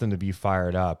 You want them to be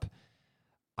fired up.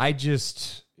 I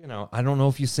just, I don't know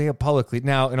if you say it publicly.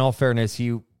 Now, in all fairness,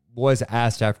 he was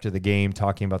asked after the game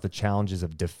talking about the challenges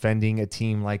of defending a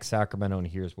team like Sacramento, and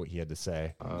here's what he had to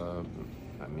say.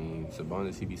 I mean,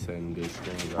 Sabonis, he be setting good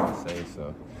screens, I would say,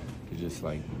 so to just,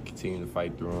 continue to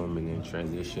fight through them and then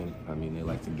transition. I mean, they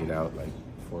like to get out,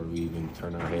 before we even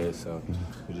turn our heads, so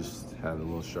we just had a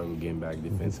little struggle getting back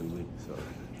defensively, so.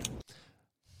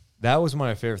 That was one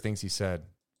of my favorite things he said.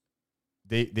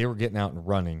 They were getting out and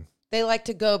running. They like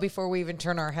to go before we even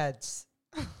turn our heads.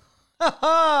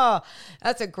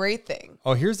 That's a great thing.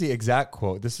 Oh, here's the exact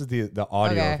quote. This is the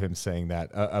audio of him saying that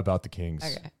about the Kings.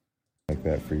 Okay. Like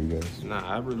that for you guys? Nah,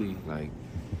 I really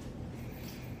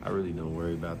don't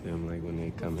worry about them when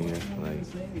they come here.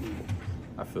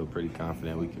 I feel pretty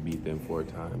confident we could beat them 4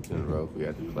 times in a row if we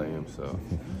had to play them. So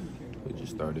we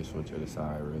just throw this one to the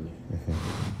side, really.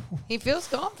 He feels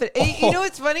confident. You know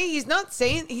what's funny? He's not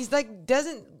saying,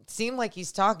 doesn't seem like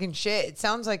he's talking shit. It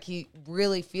sounds like he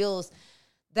really feels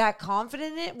that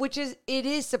confident in it, which is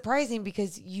surprising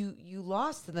because you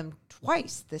lost to them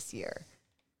twice this year.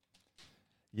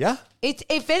 Yeah. It's,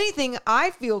 if anything,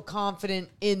 I feel confident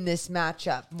in this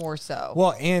matchup more so.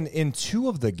 Well, and in 2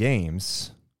 of the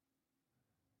games,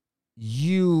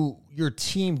 your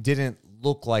team didn't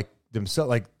look like themselves.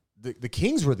 Like the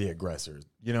Kings were the aggressors.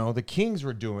 The Kings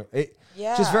were doing it.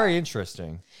 Yeah. Just very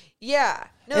interesting. Yeah.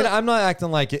 No, and I'm not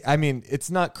acting like it. I mean, it's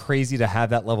not crazy to have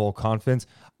that level of confidence.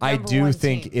 I do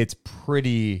think it's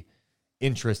pretty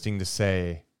interesting to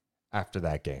say after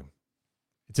that game.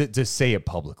 To say it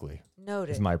publicly.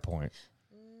 Noted. Is my point.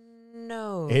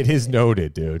 No. It is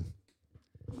noted, dude.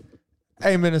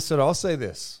 Hey, Minnesota, I'll say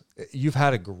this. You've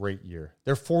had a great year.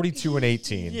 They're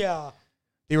 42-18. Yeah.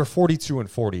 They were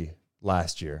 42-40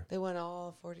 last year. They went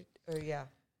all 40.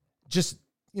 Just,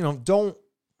 you haven't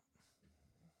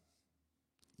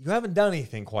done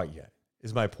anything quite yet,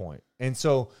 is my point. And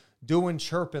so doing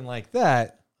chirping like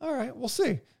that, all right, we'll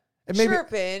see. And maybe,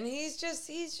 chirping, he's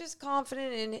just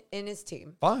confident in his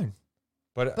team. Fine.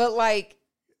 But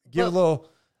give a little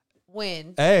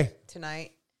win hey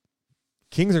tonight.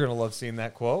 Kings are going to love seeing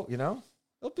that quote, you know?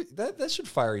 That should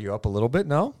fire you up a little bit,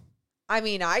 no? I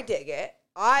mean, I dig it.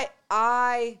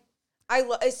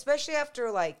 Especially after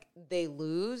like they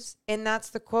lose, and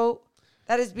that's the quote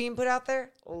that is being put out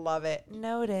there. Love it.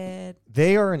 Noted.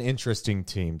 They are an interesting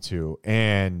team too,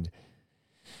 and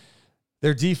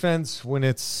their defense when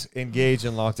it's engaged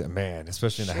and locked in, man,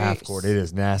 especially in the half court, it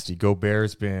is nasty.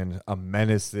 Gobert's been a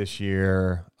menace this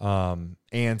year.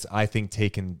 Ants, I think,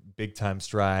 taking big time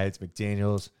strides.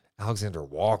 McDaniels, Alexander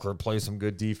Walker plays some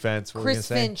good defense. Chris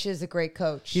Finch is a great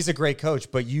coach. He's a great coach,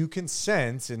 but you can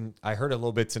sense, and I heard a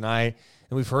little bit tonight,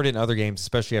 and we've heard it in other games,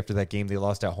 especially after that game they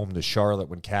lost at home to Charlotte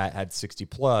when Cat had 60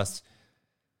 plus.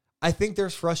 I think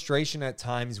there's frustration at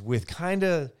times with kind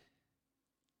of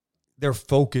their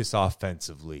focus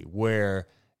offensively, where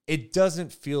it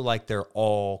doesn't feel like they're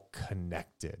all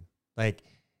connected. Like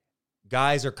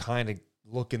guys are kind of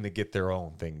looking to get their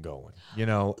own thing going, you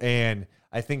know, and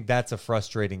I think that's a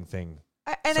frustrating thing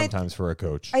sometimes for a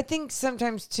coach. I think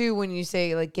sometimes too, when you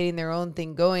say like getting their own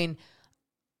thing going,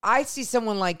 I see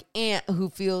someone like Ant who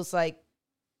feels like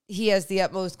he has the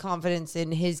utmost confidence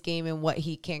in his game and what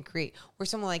he can create, where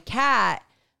someone like Cat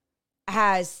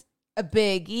has a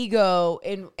big ego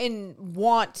and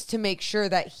wants to make sure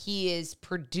that he is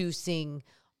producing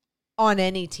on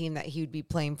any team that he would be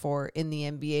playing for in the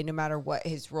NBA, no matter what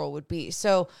his role would be.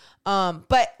 So,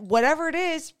 but whatever it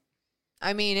is,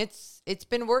 I mean, it's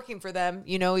been working for them,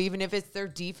 you know, even if it's their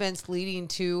defense leading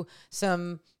to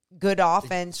some good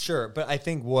offense. Sure, but I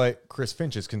think what Chris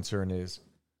Finch's concern is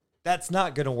that's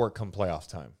not going to work come playoff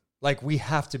time. Like, we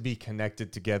have to be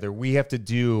connected together. We have to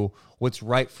do what's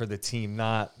right for the team,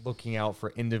 not looking out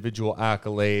for individual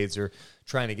accolades or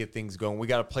trying to get things going. We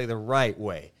got to play the right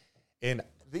way. And,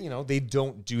 you know, they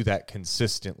don't do that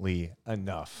consistently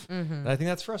enough. Mm-hmm. And I think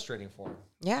that's frustrating for them.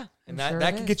 Yeah. And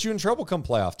that can get you in trouble come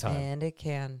playoff time. And it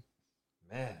can.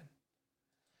 Man.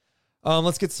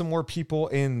 Let's get some more people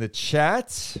in the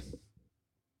chat.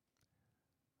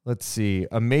 Let's see.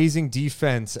 Amazing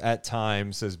defense at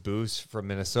times, says Boost from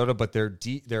Minnesota, but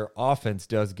their offense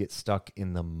does get stuck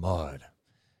in the mud.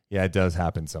 Yeah, it does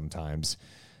happen sometimes.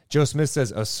 Joe Smith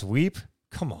says, a sweep?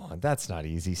 Come on, that's not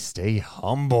easy. Stay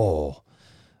humble.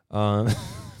 Brad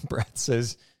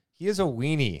says, he is a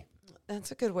weenie.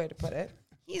 That's a good way to put it.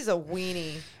 He's a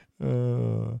weenie.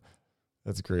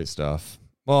 That's great stuff.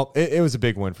 Well, it was a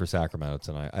big win for Sacramento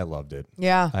tonight. I loved it.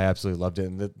 Yeah. I absolutely loved it.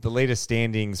 And the latest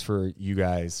standings for you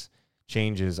guys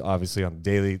changes, obviously, on the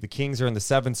daily. The Kings are in the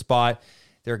 7th spot.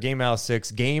 They're a game out of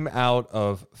 6, game out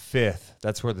of 5th.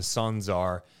 That's where the Suns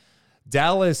are.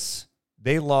 Dallas,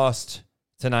 they lost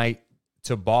tonight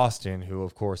to Boston, who,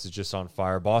 of course, is just on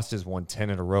fire. Boston's won 10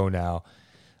 in a row now.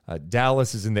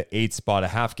 Dallas is in the 8th spot, a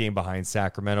half game behind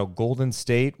Sacramento. Golden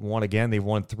State won again. They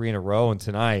won 3 in a row. And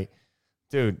tonight,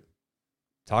 dude,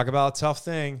 talk about a tough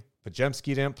thing.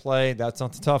 Podziemski didn't play. That's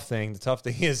not the tough thing. The tough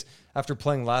thing is, after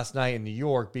playing last night in New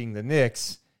York, being the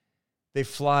Knicks, they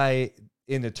fly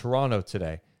into Toronto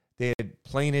today. They had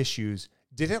plane issues.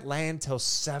 Didn't land till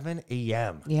 7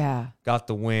 a.m. Yeah. Got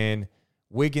the win.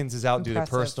 Wiggins is out due to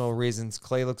Impressive. personal reasons.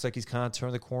 Clay looks like he's kind of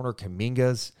turned the corner.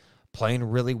 Kuminga's playing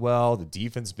really well. The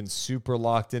defense has been super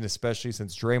locked in, especially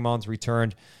since Draymond's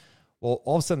returned. Well,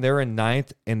 all of a sudden, they're in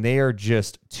 9th, and they are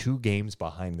just 2 games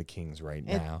behind the Kings right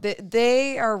now.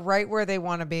 They are right where they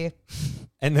want to be.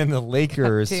 And then the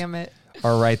Lakers Damn it.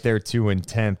 are right there, too, in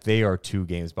 10th. They are 2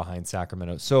 games behind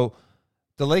Sacramento. So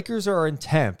the Lakers are in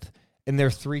 10th, and they're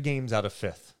 3 games out of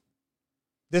 5th.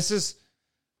 This is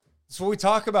what we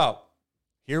talk about.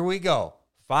 Here we go.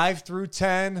 5 through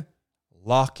 10,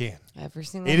 lock in. Every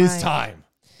single night. It is time.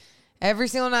 Every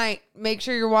single night, make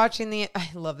sure you're watching I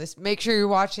love this. Make sure you're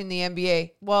watching the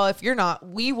NBA. Well, if you're not,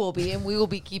 we will be, and we will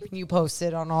be keeping you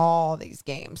posted on all these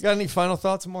games. You got any final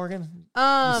thoughts, Morgan?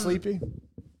 You sleepy?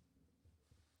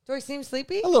 Do I seem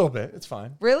sleepy? A little bit. It's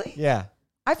fine. Really? Yeah.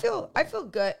 I feel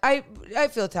good. I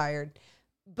feel tired,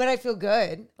 but I feel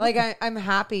good. Like I'm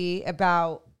happy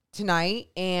about tonight,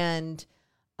 and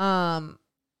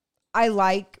I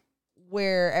like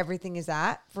where everything is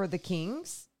at for the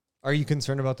Kings. Are you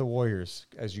concerned about the Warriors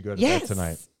as you go to bed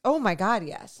tonight? Oh my God,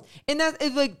 yes. And that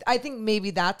is like, I think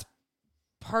maybe that's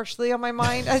partially on my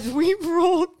mind as we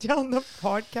roll down the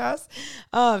podcast,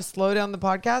 slow down the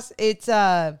podcast. It's,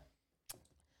 I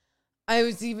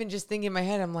was even just thinking in my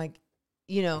head, I'm like,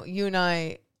 you know, you and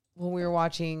I, when we were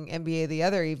watching NBA the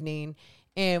other evening,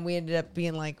 and we ended up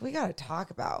being like, we got to talk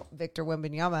about Victor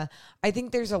Wembanyama. I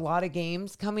think there's a lot of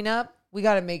games coming up. We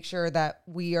got to make sure that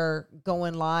we are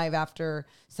going live after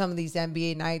some of these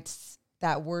NBA nights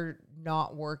that we're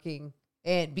not working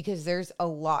and because there's a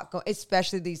lot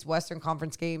especially these Western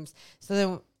Conference games. So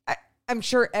then I'm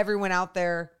sure everyone out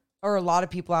there, or a lot of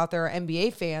people out there, are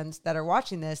NBA fans that are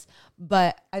watching this,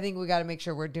 but I think we got to make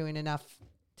sure we're doing enough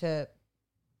to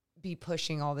be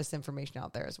pushing all this information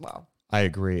out there as well. I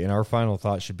agree. And our final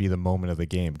thought should be the moment of the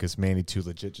game, because Manny Too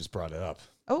Legit just brought it up.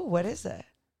 Oh, what is it?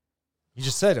 You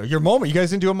just said your moment. You guys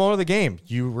didn't do a moment of the game.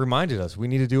 You reminded us we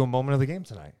need to do a moment of the game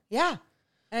tonight. Yeah.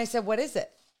 And I said, what is it?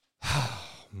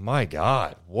 My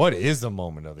God. What is the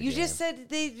moment of the game? You just said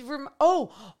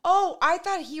I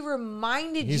thought he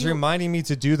reminded you. He's reminding me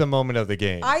to do the moment of the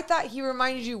game. I thought he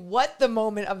reminded you what the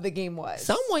moment of the game was.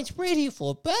 Someone's ready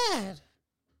for bed.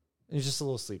 He's just a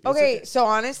little sleepy. Okay, so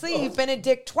honestly, you've been a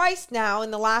dick twice now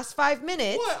in the last 5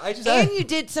 minutes. What? You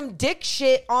did some dick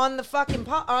shit on the fucking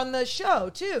on the show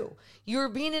too. You were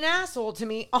being an asshole to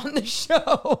me on the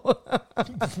show.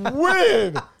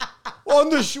 When? On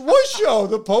the what show?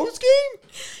 The post game?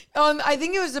 I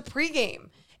think it was a pregame.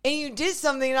 And you did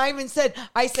something, and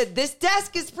I said, this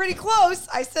desk is pretty close.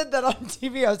 I said that on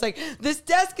TV. I was like, this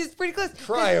desk is pretty close.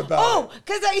 Cry about it.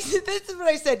 Because this is what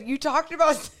I said. You talked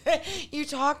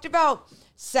about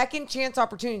second chance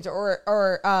opportunities or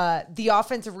the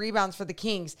offensive rebounds for the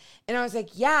Kings. And I was like,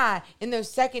 yeah, and those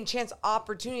second chance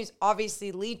opportunities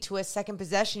obviously lead to a second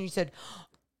possession. You said,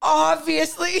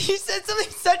 obviously. You said something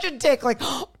such a dick, like,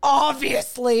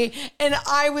 obviously. And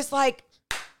I was like,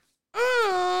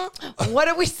 what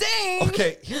are we saying?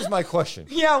 Okay, here's my question.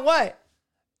 Yeah, what?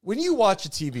 When you watch a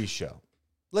TV show,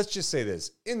 let's just say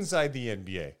this, inside the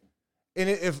NBA, and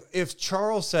if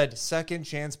Charles said second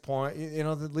chance point,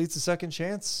 that leads to second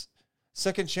chance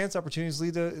opportunities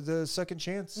lead to the second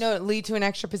chance. No, it lead to an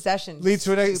extra possession. Leads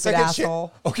to a second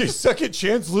chance. Okay, second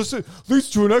chance leads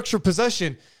to an extra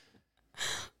possession.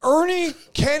 Ernie,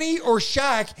 Kenny, or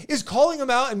Shaq is calling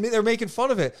him out, and they're making fun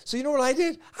of it. So you know what I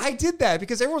did? I did that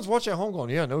because everyone's watching at home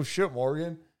going, yeah, no shit,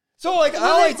 Morgan. So all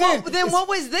I did. Then what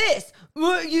was this?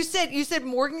 You said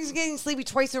Morgan's getting sleepy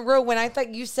twice in a row when I thought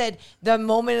you said the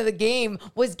moment of the game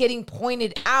was getting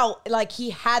pointed out like he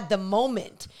had the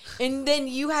moment. And then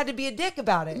you had to be a dick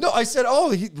about it. No, I said,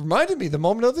 he reminded me the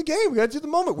moment of the game. We got to do the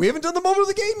moment. We haven't done the moment of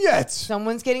the game yet.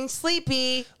 Someone's getting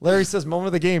sleepy. Larry says moment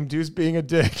of the game, Deuce being a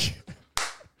dick.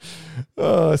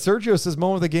 Sergio says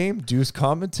moment of the game, Deuce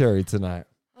commentary tonight.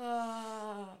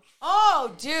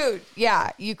 Oh, dude.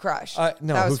 Yeah, you crushed.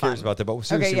 No, who cares about that? But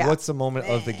seriously, what's the moment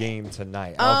of the game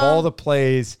tonight? Out of all the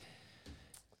plays,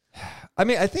 I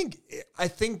mean, I think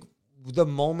the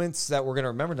moments that we're going to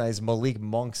remember tonight is Malik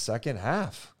Monk's second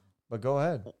half. But go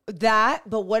ahead.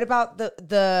 But what about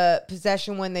the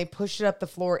possession when they pushed it up the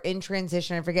floor in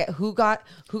transition? I forget who got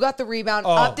the rebound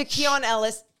up to Keon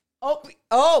Ellis.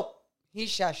 Oh, he's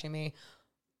shushing me.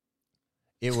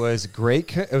 It was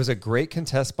great. It was a great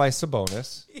contest by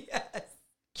Sabonis. Yes.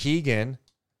 Keegan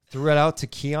threw it out to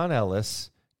Keon Ellis.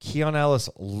 Keon Ellis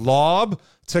lob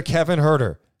to Kevin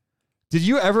Huerter. Did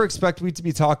you ever expect me to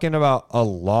be talking about a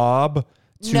lob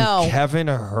to Kevin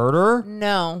Huerter?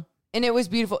 No. And it was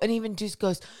beautiful. And even Deuce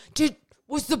goes, dude,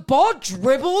 was the ball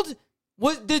dribbled?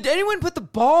 Did anyone put the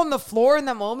ball on the floor in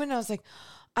that moment? And I was like,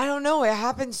 I don't know. It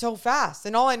happened so fast.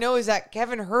 And all I know is that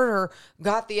Kevin Huerter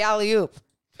got the alley-oop.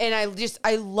 And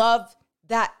I love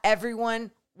that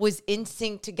everyone was in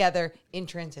sync together in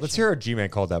transition. Let's hear how G-Man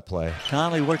called that play.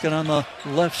 Conley working on the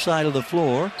left side of the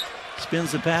floor.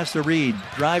 Spins the pass to Reed.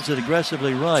 Drives it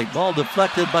aggressively right. Ball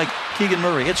deflected by Keegan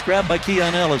Murray. It's grabbed by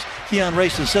Keon Ellis. Keon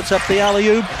races, sets up the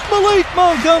alley-oop. Malik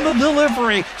Monk on the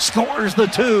delivery. Scores the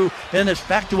two. And it's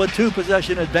back to a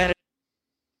two-possession advantage.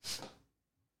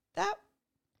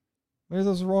 Maybe that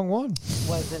was the wrong one.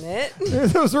 Wasn't it? Maybe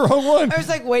that was the wrong one. I was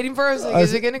like waiting for it. I was like,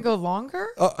 is it going to go longer?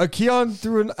 Keon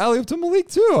threw an alley-oop to Malik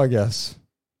too, I guess.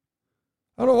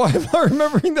 I don't know why I'm not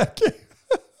remembering that game.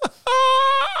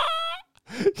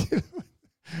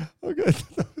 Okay,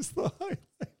 that was the highlight.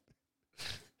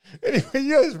 Anyway,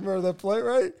 you guys remember that play,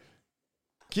 right?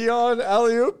 Keon,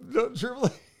 alley-oop, no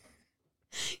dribbling.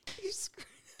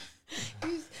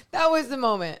 That was the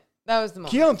moment.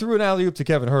 Keon threw an alley-oop to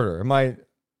Kevin Huerter.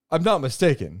 I'm not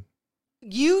mistaken.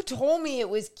 You told me it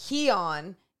was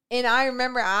Keon, and I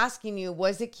remember asking you,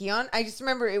 was it Keon? I just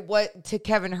remember it was to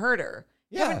Kevin Huerter.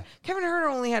 Yeah. Kevin Huerter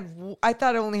only had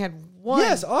one.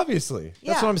 Yes, obviously.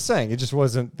 That's what I'm saying. It just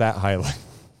wasn't that highlight.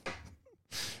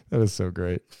 That is so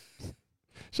great.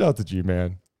 Shout out to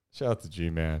G-Man.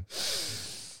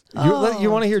 You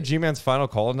want to hear G-Man's final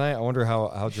call tonight? I wonder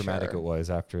how dramatic it was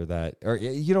after that. Or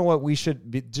you know what? We should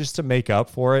be, just to make up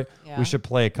for it, we should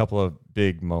play a couple of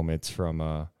big moments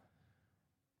from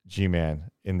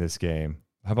G-Man in this game.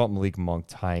 How about Malik Monk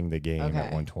tying the game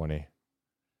at 120?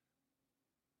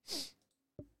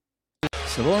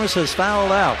 Sabonis has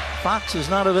fouled out. Fox is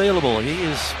not available. He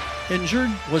was injured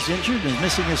and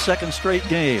missing his second straight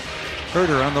game.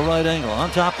 Herter on the right angle,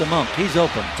 on top to Monk. He's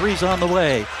open. Three's on the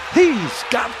way. He's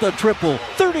got the triple.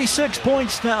 36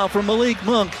 points now for Malik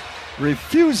Monk,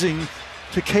 refusing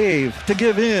to cave, to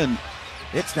give in.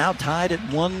 It's now tied at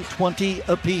 120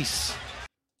 apiece.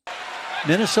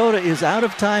 Minnesota is out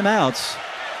of timeouts.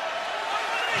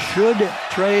 Should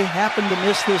Trey happen to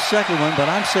miss this second one, but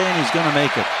I'm saying he's going to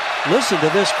make it. Listen to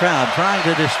this crowd trying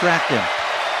to distract him.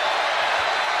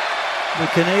 The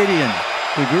Canadian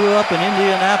who grew up in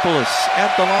Indianapolis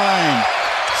at the line.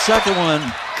 Second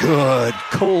one, good.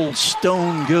 Cold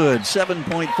stone good.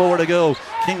 7.4 to go.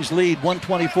 Kings lead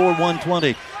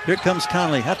 124-120. Here comes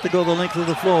Conley. Have to go the length of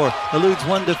the floor. Eludes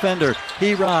one defender.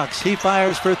 He rocks. He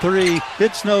fires for three.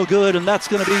 It's no good, and that's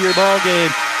going to be your ball game.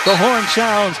 The horn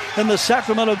sounds, and the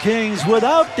Sacramento Kings,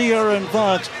 without De'Aaron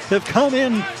Fox, have come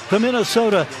in to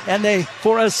Minnesota, and they,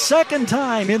 for a second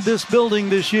time in this building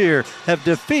this year, have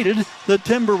defeated the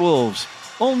Timberwolves.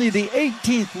 Only the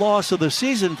 18th loss of the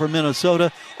season for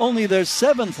Minnesota, only their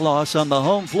 7th loss on the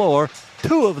home floor.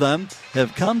 2 of them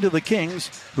have come to the Kings,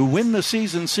 who win the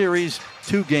season series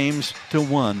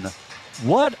 2-1.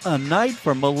 What a night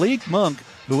for Malik Monk,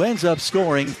 who ends up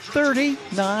scoring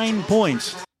 39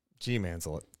 points. G-Man's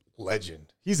a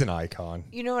legend. He's an icon.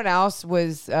 You know what else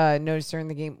was noticed during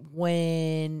the game?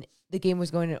 When the game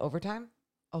was going to overtime,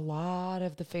 a lot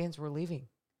of the fans were leaving.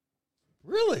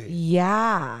 Really?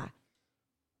 Yeah.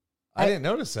 I didn't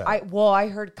notice that. I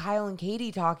heard Kyle and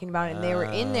Katie talking about it, and they were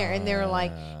in there, and they were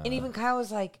like, and even Kyle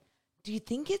was like, do you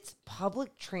think it's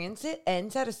public transit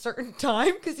ends at a certain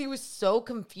time? Because he was so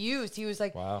confused. He was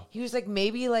like, wow. He was like,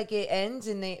 maybe like it ends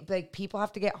and they like people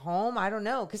have to get home. I don't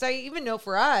know. Because I even know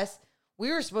for us, we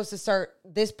were supposed to start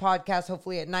this podcast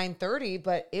hopefully at 9:30,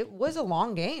 but it was a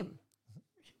long game.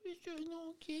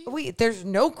 Wait, there's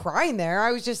no crying there.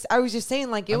 I was just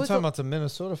saying like it was. I'm talking about the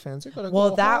Minnesota fans. They gotta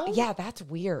well, go that home. yeah, that's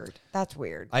weird. That's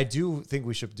weird. I do think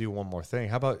we should do one more thing.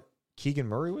 How about Keegan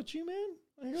Murray with G-Man?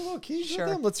 I hear a little Keegan Sure.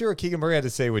 with him. Let's hear what Keegan Murray had to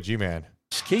say with G-Man.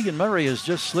 Keegan Murray has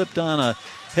just slipped on a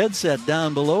headset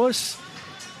down below us.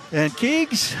 And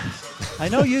Keegs, I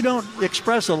know you don't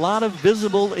express a lot of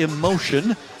visible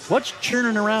emotion. What's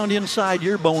churning around inside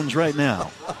your bones right now?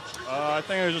 I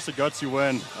think it was just a gutsy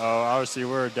win. Obviously,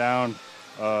 we were down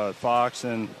Fox,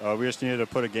 and we just needed to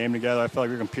put a game together. I felt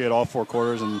like we competed all 4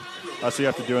 quarters, and that's what you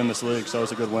have to do in this league, so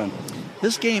it's a good win.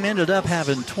 This game ended up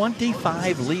having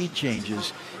 25 lead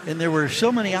changes, and there were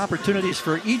so many opportunities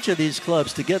for each of these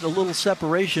clubs to get a little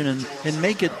separation and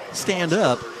make it stand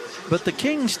up. But the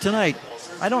Kings tonight,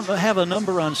 I don't have a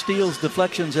number on steals,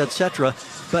 deflections, etc.,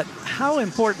 but how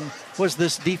important was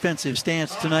this defensive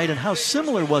stance tonight, and how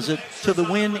similar was it to the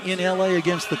win in L.A.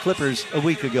 against the Clippers a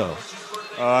week ago?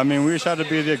 We just had to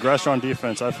be the aggressor on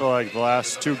defense. I feel like the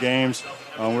last 2 games,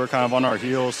 we were kind of on our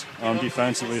heels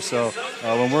defensively. So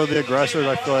when we're the aggressors,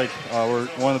 I feel like we're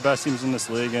one of the best teams in this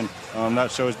league, and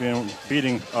that shows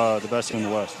beating the best team in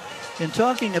the West. In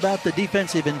talking about the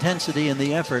defensive intensity and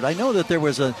the effort, I know that there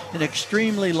was an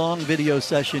extremely long video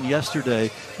session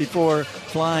yesterday before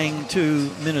flying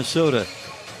to Minnesota.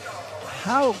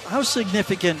 How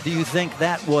significant do you think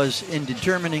that was in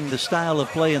determining the style of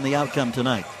play and the outcome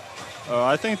tonight?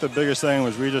 I think the biggest thing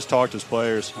was we just talked as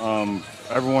players.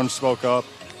 Everyone spoke up.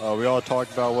 We all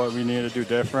talked about what we needed to do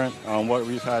different, what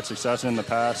we've had success in the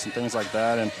past and things like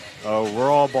that. And we're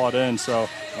all bought in. So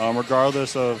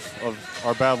regardless of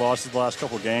our bad losses the last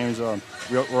couple of games,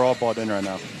 we're all bought in right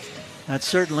now. That's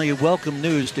certainly welcome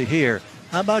news to hear.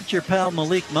 How about your pal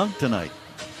Malik Monk tonight?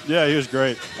 Yeah, he was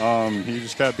great. He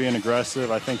just kept being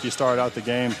aggressive. I think he started out the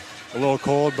game a little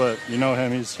cold, but you know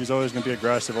him. He's always going to be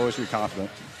aggressive, always be confident.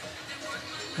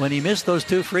 When he missed those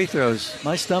 2 free throws,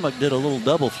 my stomach did a little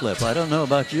double flip. I don't know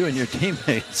about you and your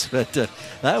teammates, but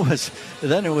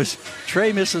then it was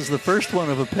Trey misses the first one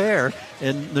of a pair,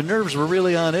 and the nerves were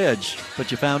really on edge,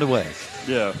 but you found a way.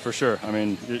 Yeah, for sure. I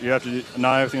mean, you have to.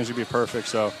 Not everything's going to be perfect,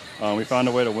 so we found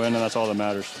a way to win, and that's all that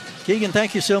matters. Keegan,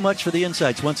 thank you so much for the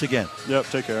insights once again. Yep,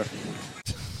 take care.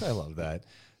 I love that.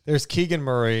 There's Keegan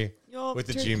Murray with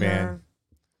the G-Man.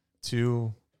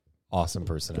 2 awesome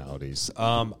personalities.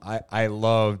 I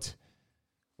loved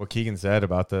what Keegan said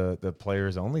about the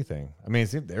players only thing. I mean,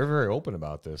 they're very open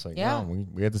about this. Like, yeah, no,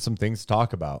 we had some things to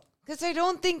talk about. Because I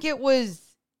don't think it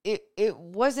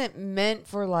wasn't meant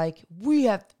for like, we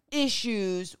have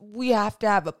issues, we have to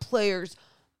have a players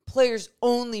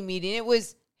only meeting. It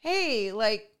was, hey,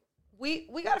 like we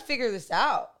got to figure this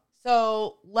out.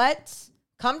 So let's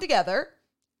come together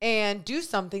and do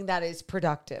something that is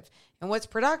productive. And what's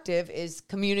productive is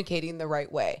communicating the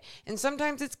right way. And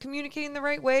sometimes it's communicating the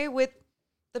right way with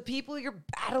the people you're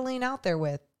battling out there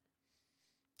with.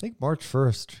 I think March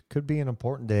 1st could be an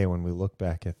important day when we look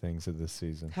back at things of this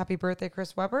season. Happy birthday,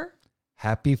 Chris Webber.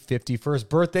 Happy 51st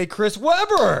birthday, Chris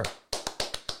Webber.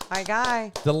 My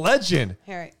guy. The legend.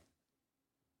 Here,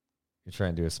 You're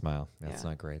trying to do a smile. That's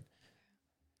not great.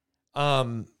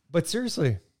 But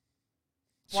seriously.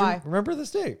 Why? Remember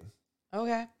this date.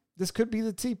 Okay. This could be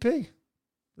the TP.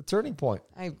 The turning point.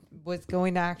 I was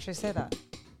going to actually say that.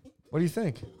 What do you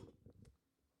think?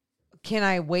 Can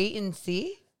I wait and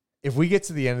see? If we get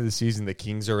to the end of the season, the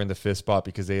Kings are in the fifth spot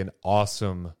because they had an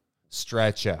awesome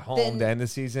stretch at home Then to end the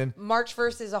season. March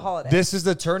 1st is a holiday. This is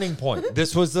the turning point.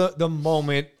 This was the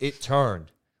moment it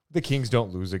turned. The Kings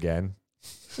don't lose again.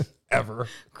 Ever.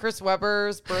 Chris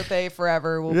Webber's birthday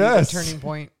forever will be the turning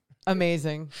point.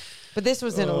 Amazing. But this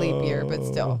was in a leap year, but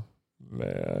still.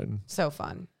 Man. So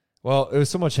fun. Well, it was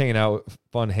so much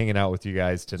fun hanging out with you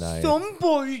guys tonight.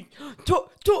 Somebody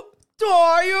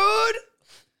tired?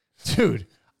 Dude,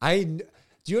 do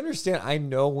you understand? I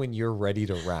know when you're ready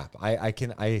to rap.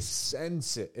 I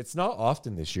sense it. It's not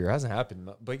often this year. It hasn't happened,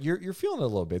 but you're feeling it a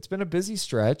little bit. It's been a busy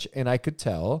stretch, and I could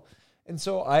tell. And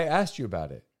so I asked you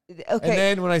about it. Okay. And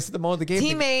then when I said the moment of the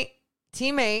game,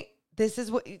 teammate, this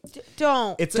is what you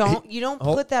don't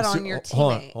put that on your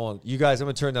teammate. Hold on. You guys, I'm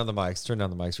going to turn down the mics. Turn down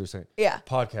the mics for a second. Yeah.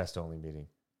 Podcast only meeting.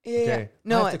 Yeah. Okay.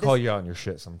 No, I have to call you out on your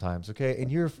shit sometimes. Okay.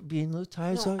 And you're being a little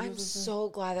tired. No, I'm so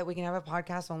glad that we can have a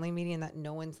podcast only meeting and that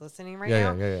no one's listening right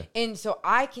now. Yeah. And so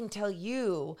I can tell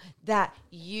you that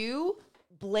you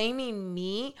blaming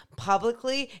me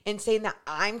publicly and saying that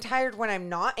I'm tired when I'm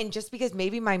not, and just because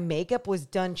maybe my makeup was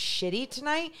done shitty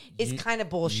tonight is kind of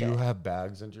bullshit. You have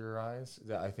bags under your eyes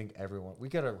that I think we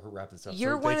gotta wrap this up.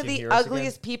 You're one of the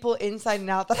ugliest people inside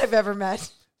and out that I've ever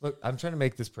met. Look, I'm trying to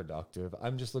make this productive.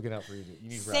 I'm just looking out for you. You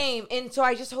need Same. rest. And so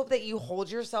I just hope that you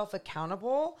hold yourself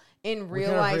accountable and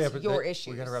realize your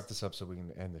issues. We gotta wrap this up so we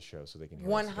can end the show so they can hear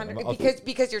 100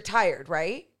 because you're tired,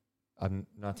 right? I'm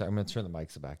not tired. I'm gonna turn the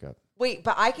mics back up. Wait,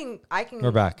 but I can. We're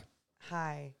back.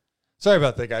 Hi. Sorry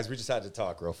about that, guys. We just had to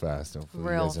talk real fast. Hopefully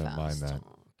real you guys don't mind fast.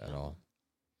 that at all.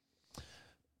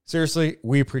 Seriously,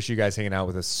 we appreciate you guys hanging out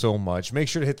with us so much. Make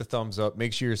sure to hit the thumbs up.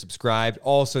 Make sure you're subscribed.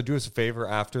 Also, do us a favor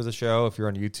after the show. If you're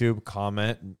on YouTube,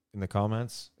 comment in the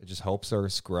comments. It just helps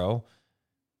us grow.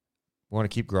 We want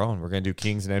to keep growing. We're going to do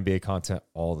Kings and NBA content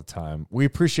all the time. We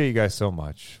appreciate you guys so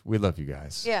much. We love you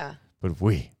guys. Yeah. But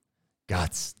we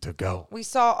gots to go. We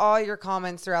saw all your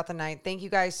comments throughout the night. Thank you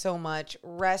guys so much.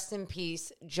 Rest in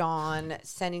peace, John.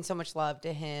 Sending so much love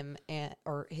to him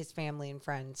or his family and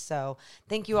friends. So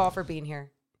thank you all for being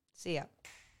here. See ya.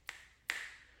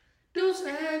 Deuce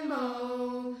and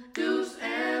Mo, Deuce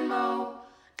and Mo,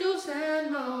 Deuce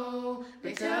and Mo.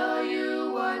 They tell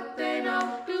you what they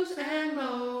know. Deuce and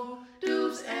Mo,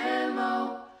 Deuce and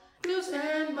Mo, Deuce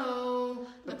and Mo.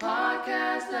 The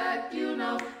podcast that you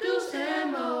know.